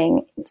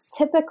anything, it's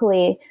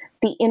typically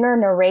the inner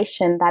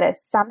narration that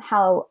is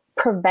somehow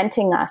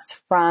preventing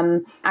us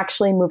from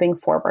actually moving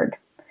forward.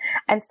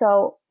 And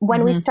so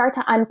when we start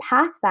to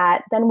unpack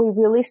that, then we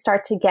really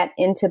start to get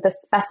into the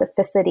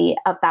specificity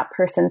of that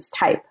person's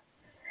type.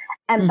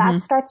 And that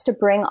starts to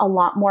bring a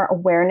lot more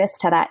awareness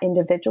to that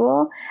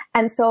individual.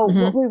 And so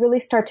what we really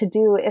start to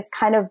do is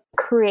kind of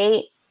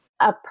create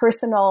a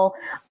personal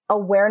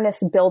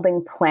awareness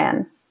building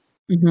plan.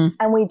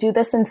 And we do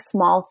this in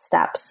small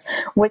steps,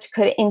 which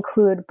could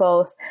include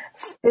both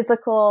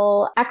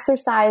physical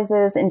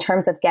exercises in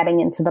terms of getting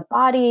into the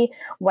body,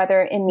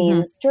 whether it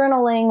means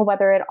journaling,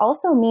 whether it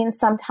also means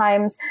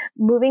sometimes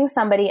moving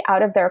somebody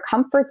out of their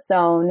comfort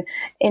zone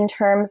in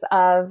terms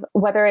of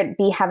whether it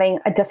be having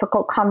a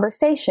difficult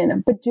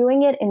conversation, but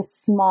doing it in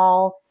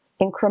small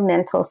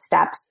incremental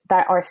steps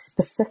that are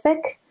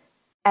specific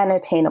and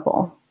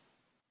attainable.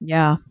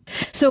 Yeah.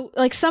 So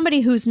like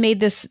somebody who's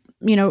made this,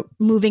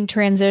 moving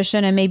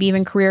transition and maybe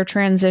even career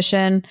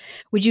transition,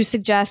 would you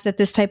suggest that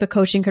this type of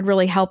coaching could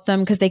really help them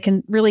because they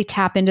can really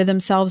tap into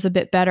themselves a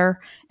bit better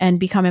and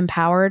become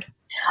empowered?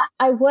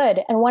 I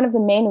would. And one of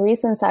the main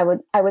reasons I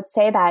would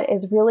say that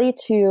is really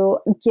to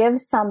give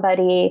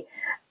somebody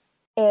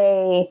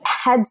a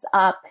heads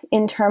up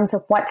in terms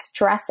of what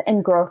stress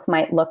and growth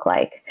might look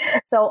like.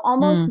 So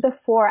almost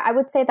before, I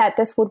would say that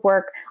this would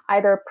work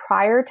either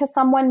prior to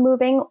someone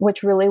moving,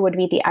 which really would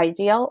be the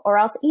ideal, or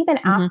else even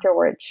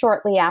afterwards,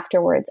 shortly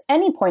afterwards,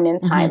 any point in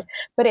time.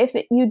 But if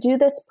you do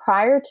this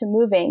prior to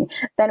moving,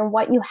 then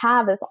what you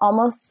have is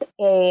almost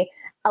a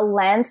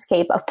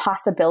landscape of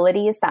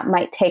possibilities that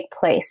might take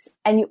place.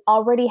 And you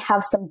already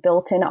have some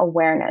built-in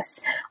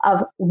awareness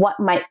of what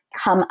might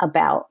come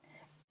about.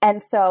 And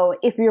so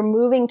if you're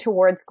moving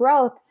towards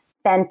growth,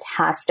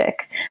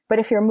 fantastic. But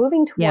if you're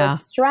moving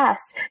towards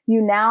stress,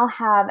 you now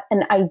have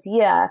an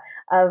idea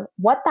of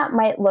what that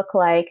might look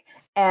like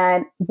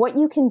and what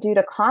you can do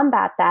to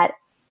combat that.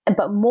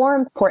 But more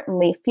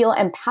importantly, feel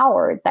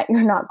empowered that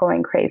you're not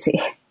going crazy.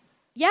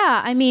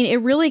 Yeah. I mean,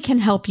 it really can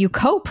help you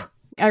cope.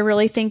 I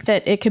really think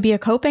that it could be a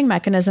coping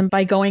mechanism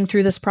by going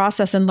through this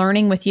process and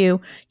learning with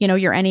you,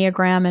 your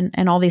Enneagram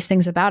and all these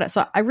things about it.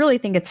 So I really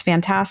think it's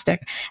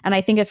fantastic. And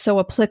I think it's so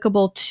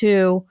applicable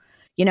to,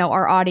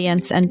 our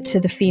audience and to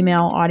the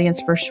female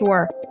audience for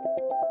sure.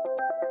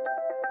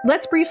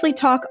 Let's briefly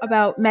talk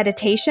about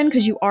meditation,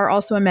 because you are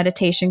also a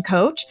meditation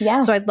coach.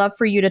 Yeah. So I'd love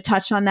for you to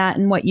touch on that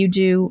and what you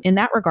do in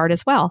that regard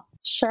as well.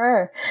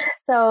 Sure.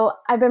 So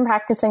I've been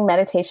practicing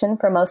meditation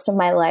for most of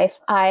my life.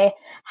 I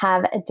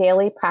have a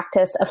daily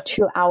practice of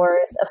 2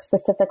 hours of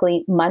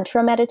specifically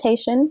mantra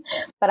meditation,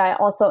 but I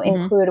also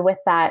include with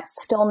that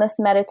stillness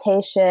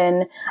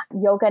meditation,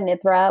 yoga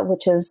nidra,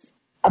 which is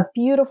a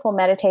beautiful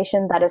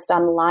meditation that is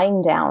done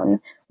lying down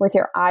with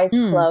your eyes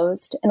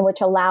closed, and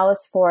which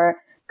allows for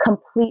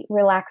complete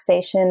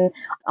relaxation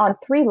on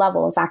 3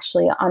 levels,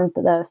 actually, on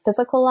the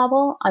physical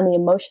level, on the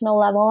emotional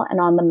level,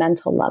 and on the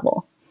mental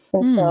level.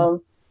 And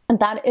so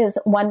that is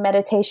one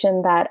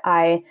meditation that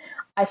I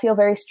feel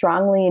very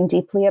strongly and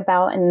deeply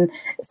about, and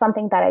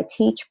something that I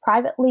teach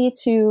privately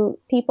to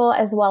people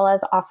as well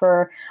as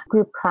offer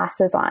group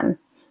classes on,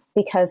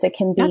 because it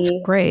can be That's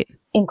great.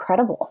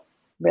 Incredible,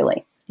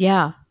 really.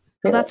 Yeah.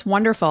 Well, Really. that's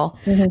wonderful.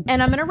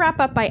 And I'm going to wrap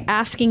up by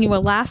asking you a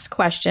last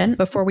question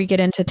before we get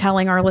into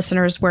telling our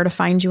listeners where to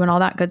find you and all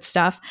that good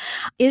stuff.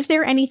 Is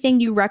there anything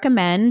you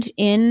recommend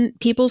in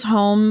people's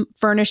home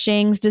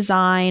furnishings,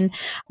 design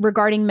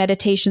regarding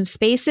meditation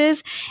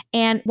spaces?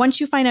 And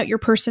once you find out your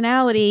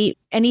personality,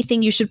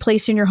 anything you should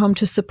place in your home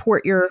to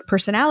support your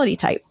personality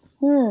type?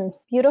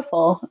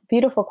 Beautiful,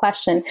 beautiful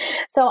question.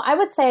 So I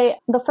would say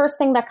the first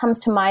thing that comes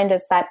to mind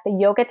is that the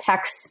yoga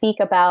texts speak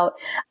about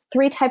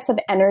 3 types of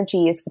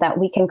energies that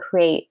we can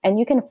create. And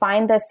you can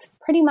find this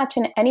pretty much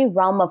in any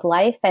realm of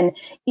life and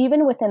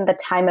even within the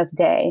time of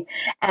day.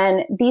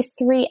 And these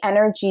 3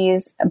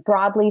 energies,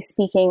 broadly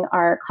speaking,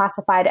 are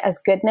classified as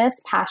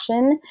goodness,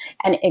 passion,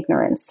 and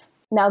ignorance.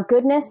 Now,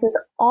 goodness is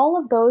all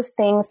of those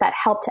things that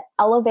help to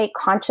elevate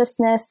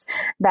consciousness,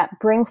 that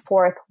bring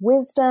forth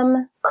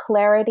wisdom,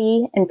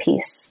 clarity, and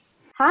peace.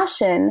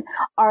 Passion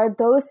are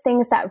those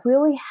things that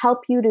really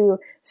help you to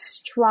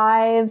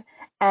strive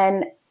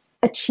and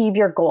achieve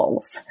your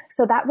goals.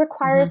 So that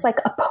requires like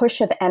a push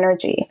of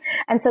energy.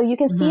 And so you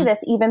can see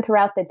this even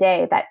throughout the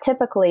day, that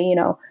typically,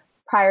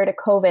 prior to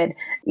COVID,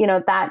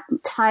 that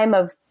time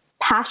of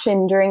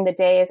passion during the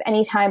day is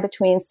anytime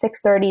between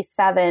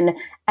 6:37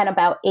 and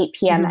about 8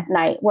 p.m. at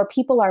night, where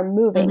people are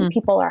moving,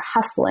 people are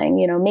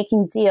hustling,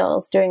 making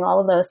deals, doing all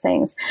of those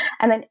things.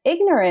 And then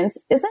ignorance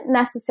isn't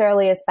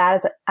necessarily as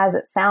bad as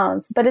it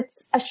sounds, but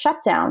it's a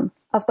shutdown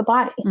of the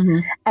body.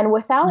 And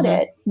without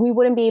it, we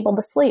wouldn't be able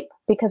to sleep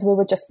because we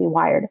would just be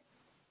wired.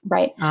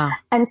 Right.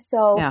 And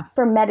so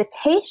for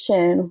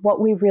meditation,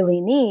 what we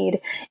really need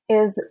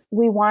is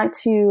we want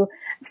to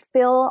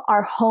fill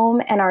our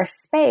home and our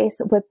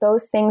space with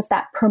those things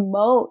that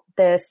promote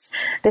this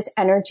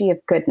energy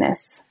of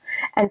goodness.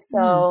 And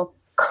so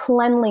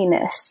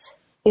cleanliness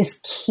is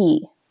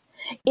key.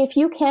 If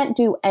you can't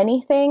do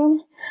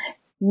anything,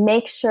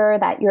 make sure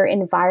that your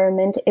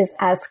environment is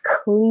as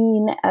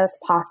clean as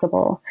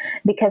possible,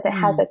 because it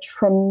has a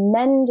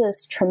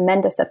tremendous,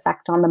 tremendous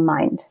effect on the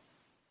mind.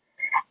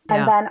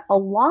 And then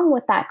along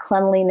with that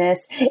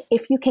cleanliness,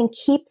 if you can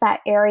keep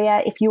that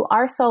area, if you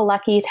are so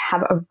lucky to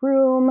have a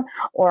room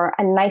or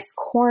a nice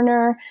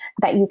corner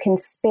that you can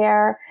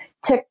spare,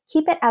 to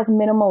keep it as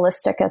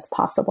minimalistic as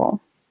possible.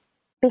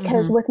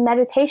 Because with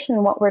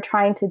meditation, what we're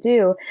trying to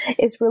do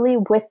is really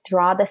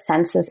withdraw the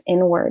senses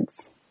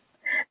inwards.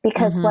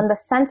 Because when the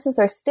senses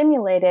are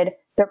stimulated,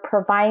 they're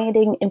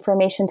providing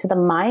information to the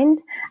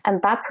mind,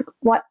 and that's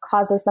what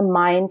causes the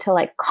mind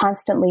to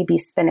constantly be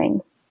spinning.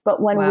 But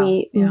when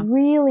we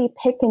really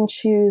pick and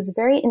choose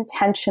very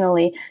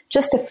intentionally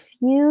just a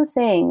few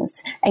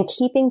things and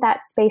keeping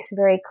that space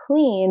very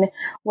clean,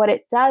 what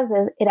it does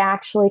is it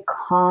actually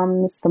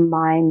calms the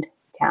mind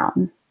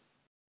down.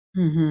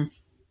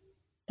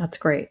 That's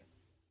great.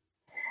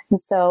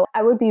 And so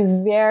I would be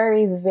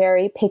very,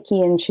 very picky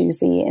and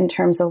choosy in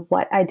terms of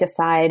what I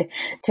decide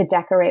to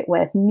decorate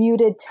with.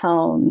 Muted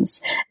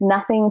tones,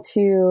 nothing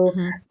too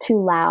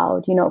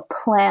loud,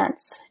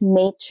 plants,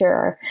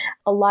 nature,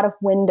 a lot of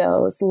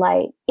windows,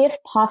 light. If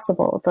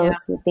possible,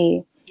 those would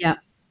be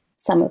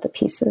some of the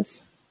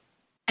pieces.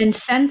 And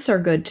scents are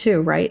good too,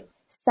 right?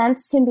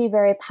 Scents can be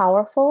very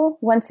powerful,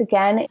 once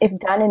again, if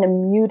done in a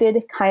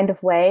muted kind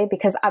of way,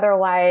 because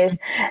otherwise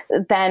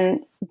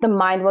then the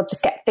mind will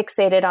just get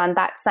fixated on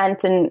that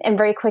scent and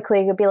very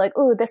quickly you'll be like,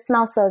 ooh, this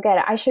smells so good.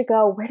 I should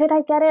go, where did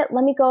I get it?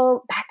 Let me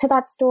go back to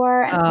that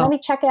store and let me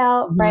check it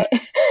out, right?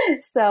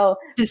 So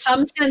do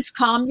some scents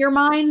calm your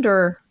mind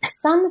or?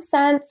 Some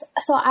scents.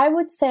 So I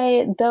would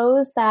say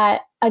those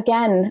that,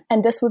 again,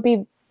 and this would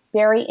be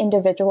very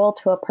individual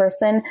to a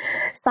person,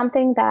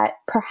 something that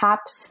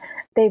perhaps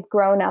they've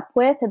grown up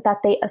with that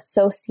they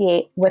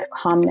associate with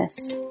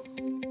calmness.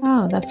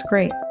 Oh, that's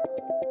great.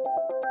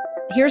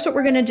 Here's what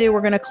we're going to do. We're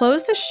going to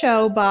close the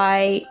show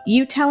by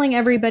you telling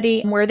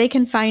everybody where they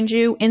can find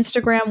you,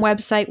 Instagram,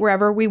 website,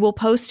 wherever. We will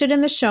post it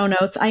in the show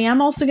notes. I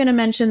am also going to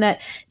mention that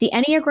the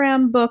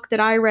Enneagram book that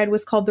I read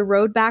was called The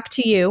Road Back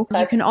to You.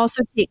 You can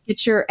also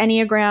get your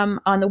Enneagram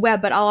on the web,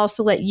 but I'll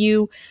also let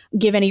you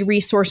give any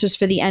resources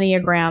for the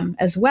Enneagram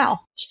as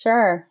well.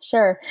 Sure.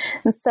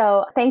 And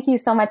so thank you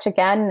so much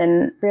again,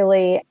 and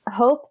really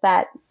hope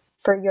that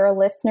for your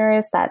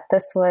listeners that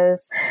this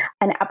was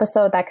an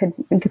episode that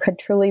could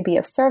truly be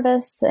of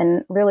service,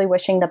 and really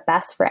wishing the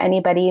best for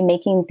anybody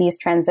making these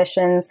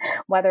transitions,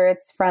 whether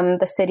it's from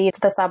the city to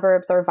the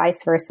suburbs or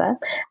vice versa.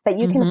 But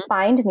you can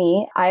find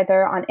me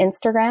either on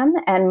Instagram,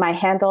 and my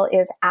handle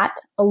is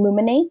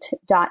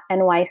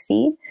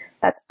 @illuminate.nyc.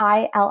 That's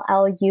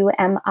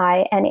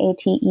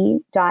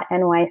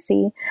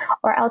ILLUMINATE.NYC.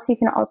 Or else you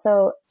can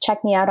also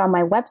check me out on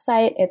my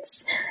website.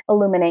 It's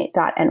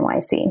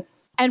illuminate.nyc.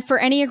 And for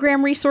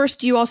Enneagram resource,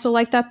 do you also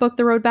like that book,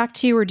 The Road Back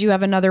to You, or do you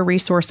have another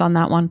resource on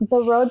that one?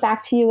 The Road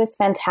Back to You is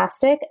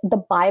fantastic.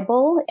 The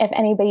Bible, if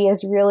anybody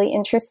is really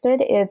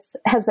interested,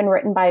 has been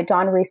written by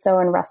Don Riso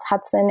and Russ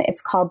Hudson.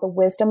 It's called The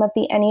Wisdom of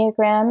the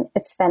Enneagram.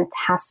 It's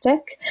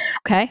fantastic.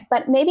 Okay.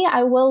 But maybe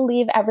I will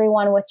leave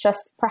everyone with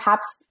just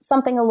perhaps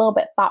something a little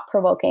bit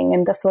thought-provoking.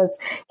 And this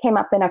came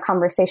up in a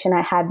conversation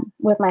I had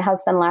with my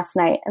husband last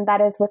night. And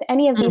that is, with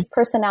any of these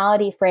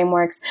personality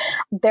frameworks,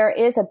 there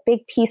is a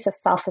big piece of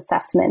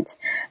self-assessment.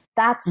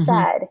 That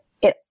said,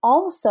 it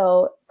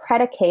also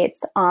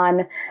predicates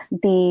on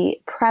the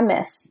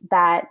premise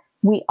that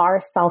we are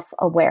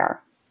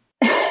self-aware.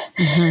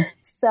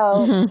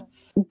 So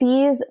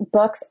these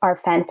books are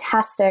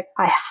fantastic.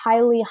 I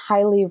highly,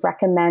 highly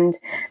recommend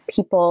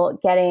people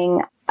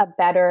getting a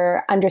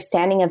better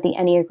understanding of the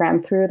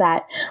Enneagram through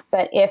that.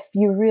 But if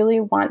you really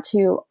want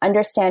to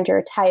understand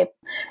your type,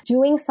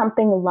 doing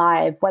something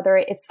live, whether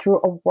it's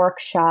through a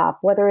workshop,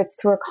 whether it's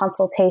through a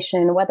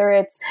consultation, whether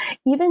it's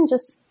even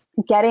just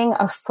getting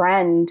a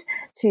friend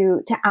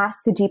to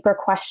ask deeper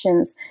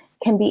questions,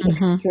 can be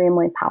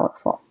extremely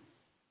powerful.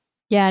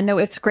 Yeah, no,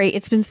 it's great.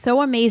 It's been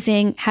so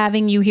amazing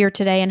having you here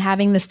today and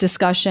having this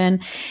discussion.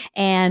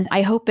 And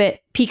I hope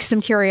it piques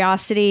some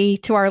curiosity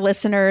to our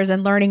listeners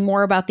and learning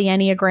more about the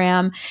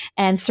Enneagram,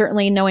 and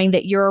certainly knowing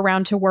that you're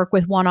around to work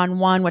with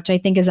one-on-one, which I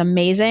think is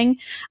amazing,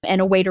 and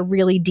a way to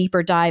really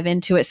deeper dive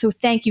into it. So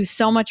thank you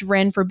so much,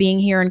 Vrin, for being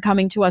here and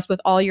coming to us with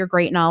all your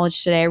great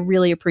knowledge today. I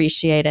really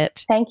appreciate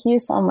it. Thank you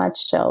so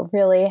much, Jill.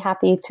 Really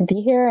happy to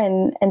be here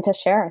and to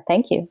share.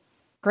 Thank you.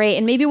 Great.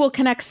 And maybe we'll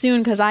connect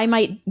soon, because I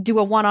might do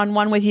a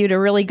one-on-one with you to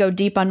really go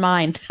deep on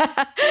mine. So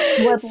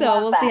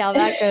we'll see how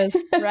that goes,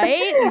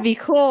 right? It'd be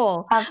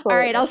cool. Absolutely. All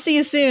right. I'll see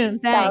you soon.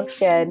 Thanks.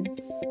 Sounds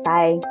good.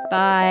 Bye.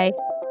 Bye.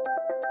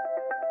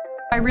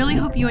 I really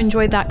hope you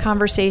enjoyed that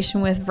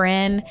conversation with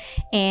Vrin,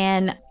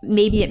 and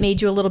maybe it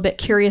made you a little bit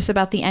curious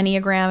about the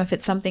Enneagram if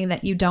it's something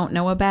that you don't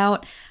know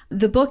about.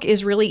 The book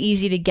is really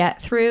easy to get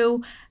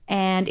through,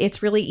 and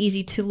it's really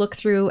easy to look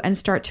through and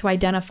start to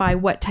identify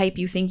what type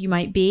you think you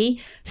might be,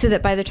 so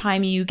that by the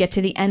time you get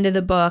to the end of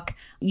the book,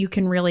 you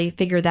can really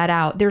figure that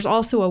out. There's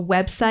also a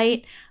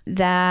website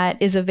that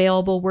is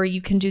available where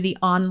you can do the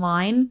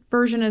online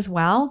version as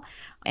well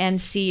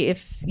and see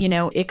if,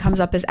 it comes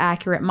up as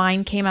accurate.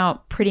 Mine came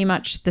out pretty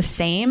much the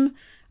same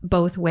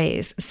both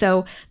ways.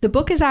 So the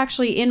book is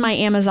actually in my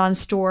Amazon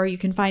store. You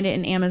can find it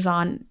in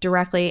Amazon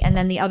directly. And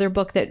then the other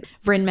book that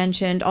Vrin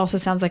mentioned also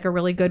sounds like a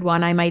really good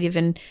one. I might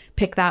even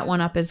pick that one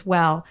up as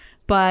well.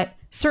 But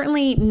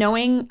certainly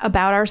knowing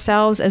about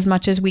ourselves as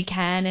much as we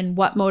can and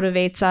what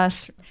motivates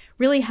us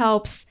really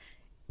helps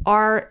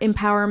our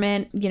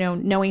empowerment,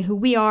 knowing who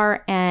we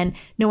are and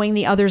knowing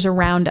the others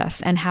around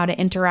us and how to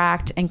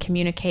interact and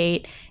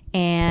communicate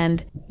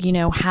and,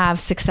 have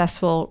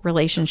successful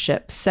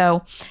relationships.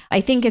 So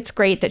I think it's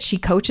great that she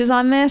coaches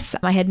on this.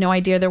 I had no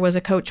idea there was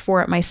a coach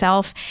for it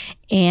myself.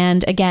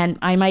 And again,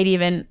 I might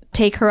even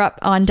take her up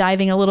on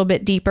diving a little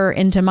bit deeper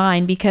into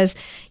mine, because,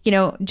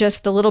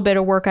 just the little bit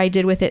of work I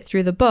did with it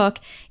through the book,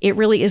 it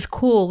really is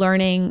cool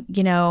learning,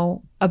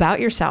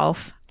 about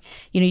yourself.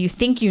 You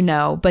think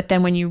but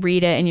then when you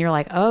read it and you're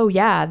like, oh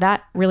yeah,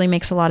 that really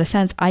makes a lot of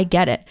sense. I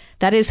get it.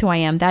 That is who I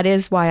am. That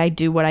is why I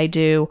do what I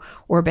do,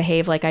 or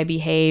behave like I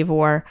behave,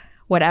 or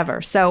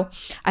whatever. So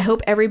I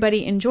hope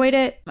everybody enjoyed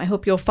it. I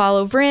hope you'll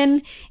follow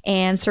Vrin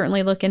and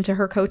certainly look into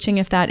her coaching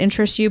if that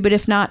interests you. But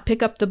if not,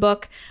 pick up the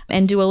book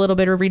and do a little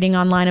bit of reading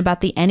online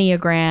about the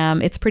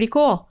Enneagram. It's pretty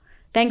cool.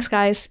 Thanks,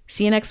 guys.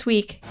 See you next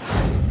week.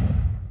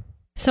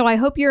 So I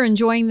hope you're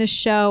enjoying this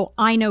show.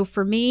 I know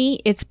for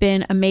me, it's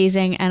been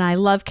amazing, and I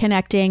love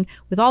connecting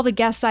with all the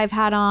guests I've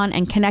had on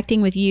and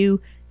connecting with you,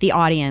 the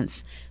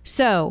audience.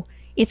 So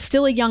it's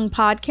still a young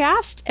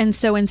podcast, and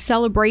so in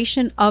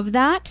celebration of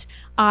that,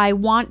 I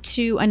want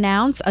to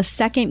announce a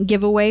second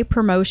giveaway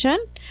promotion.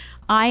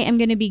 I am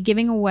going to be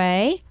giving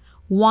away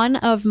one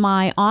of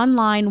my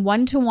online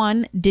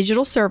one-to-one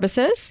digital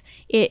services.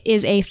 It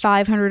is a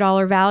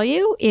 $500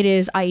 value. It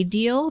is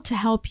ideal to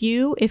help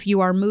you if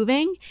you are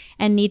moving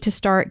and need to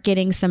start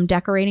getting some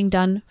decorating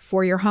done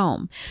for your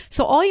home.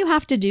 So all you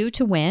have to do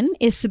to win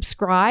is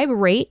subscribe,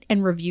 rate,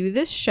 and review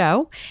this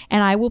show,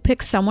 and I will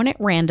pick someone at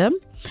random.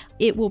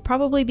 It will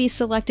probably be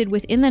selected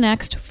within the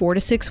next 4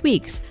 to 6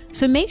 weeks.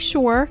 So make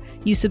sure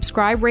you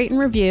subscribe, rate, and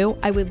review.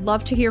 I would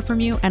love to hear from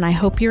you, and I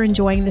hope you're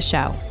enjoying the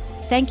show.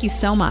 Thank you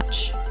so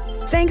much.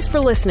 Thanks for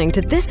listening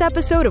to this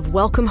episode of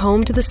Welcome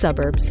Home to the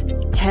Suburbs.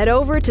 Head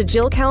over to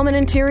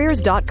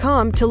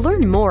JillKalmanInteriors.com to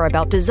learn more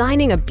about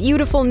designing a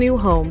beautiful new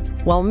home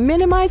while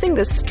minimizing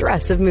the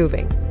stress of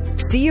moving.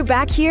 See you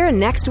back here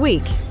next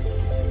week.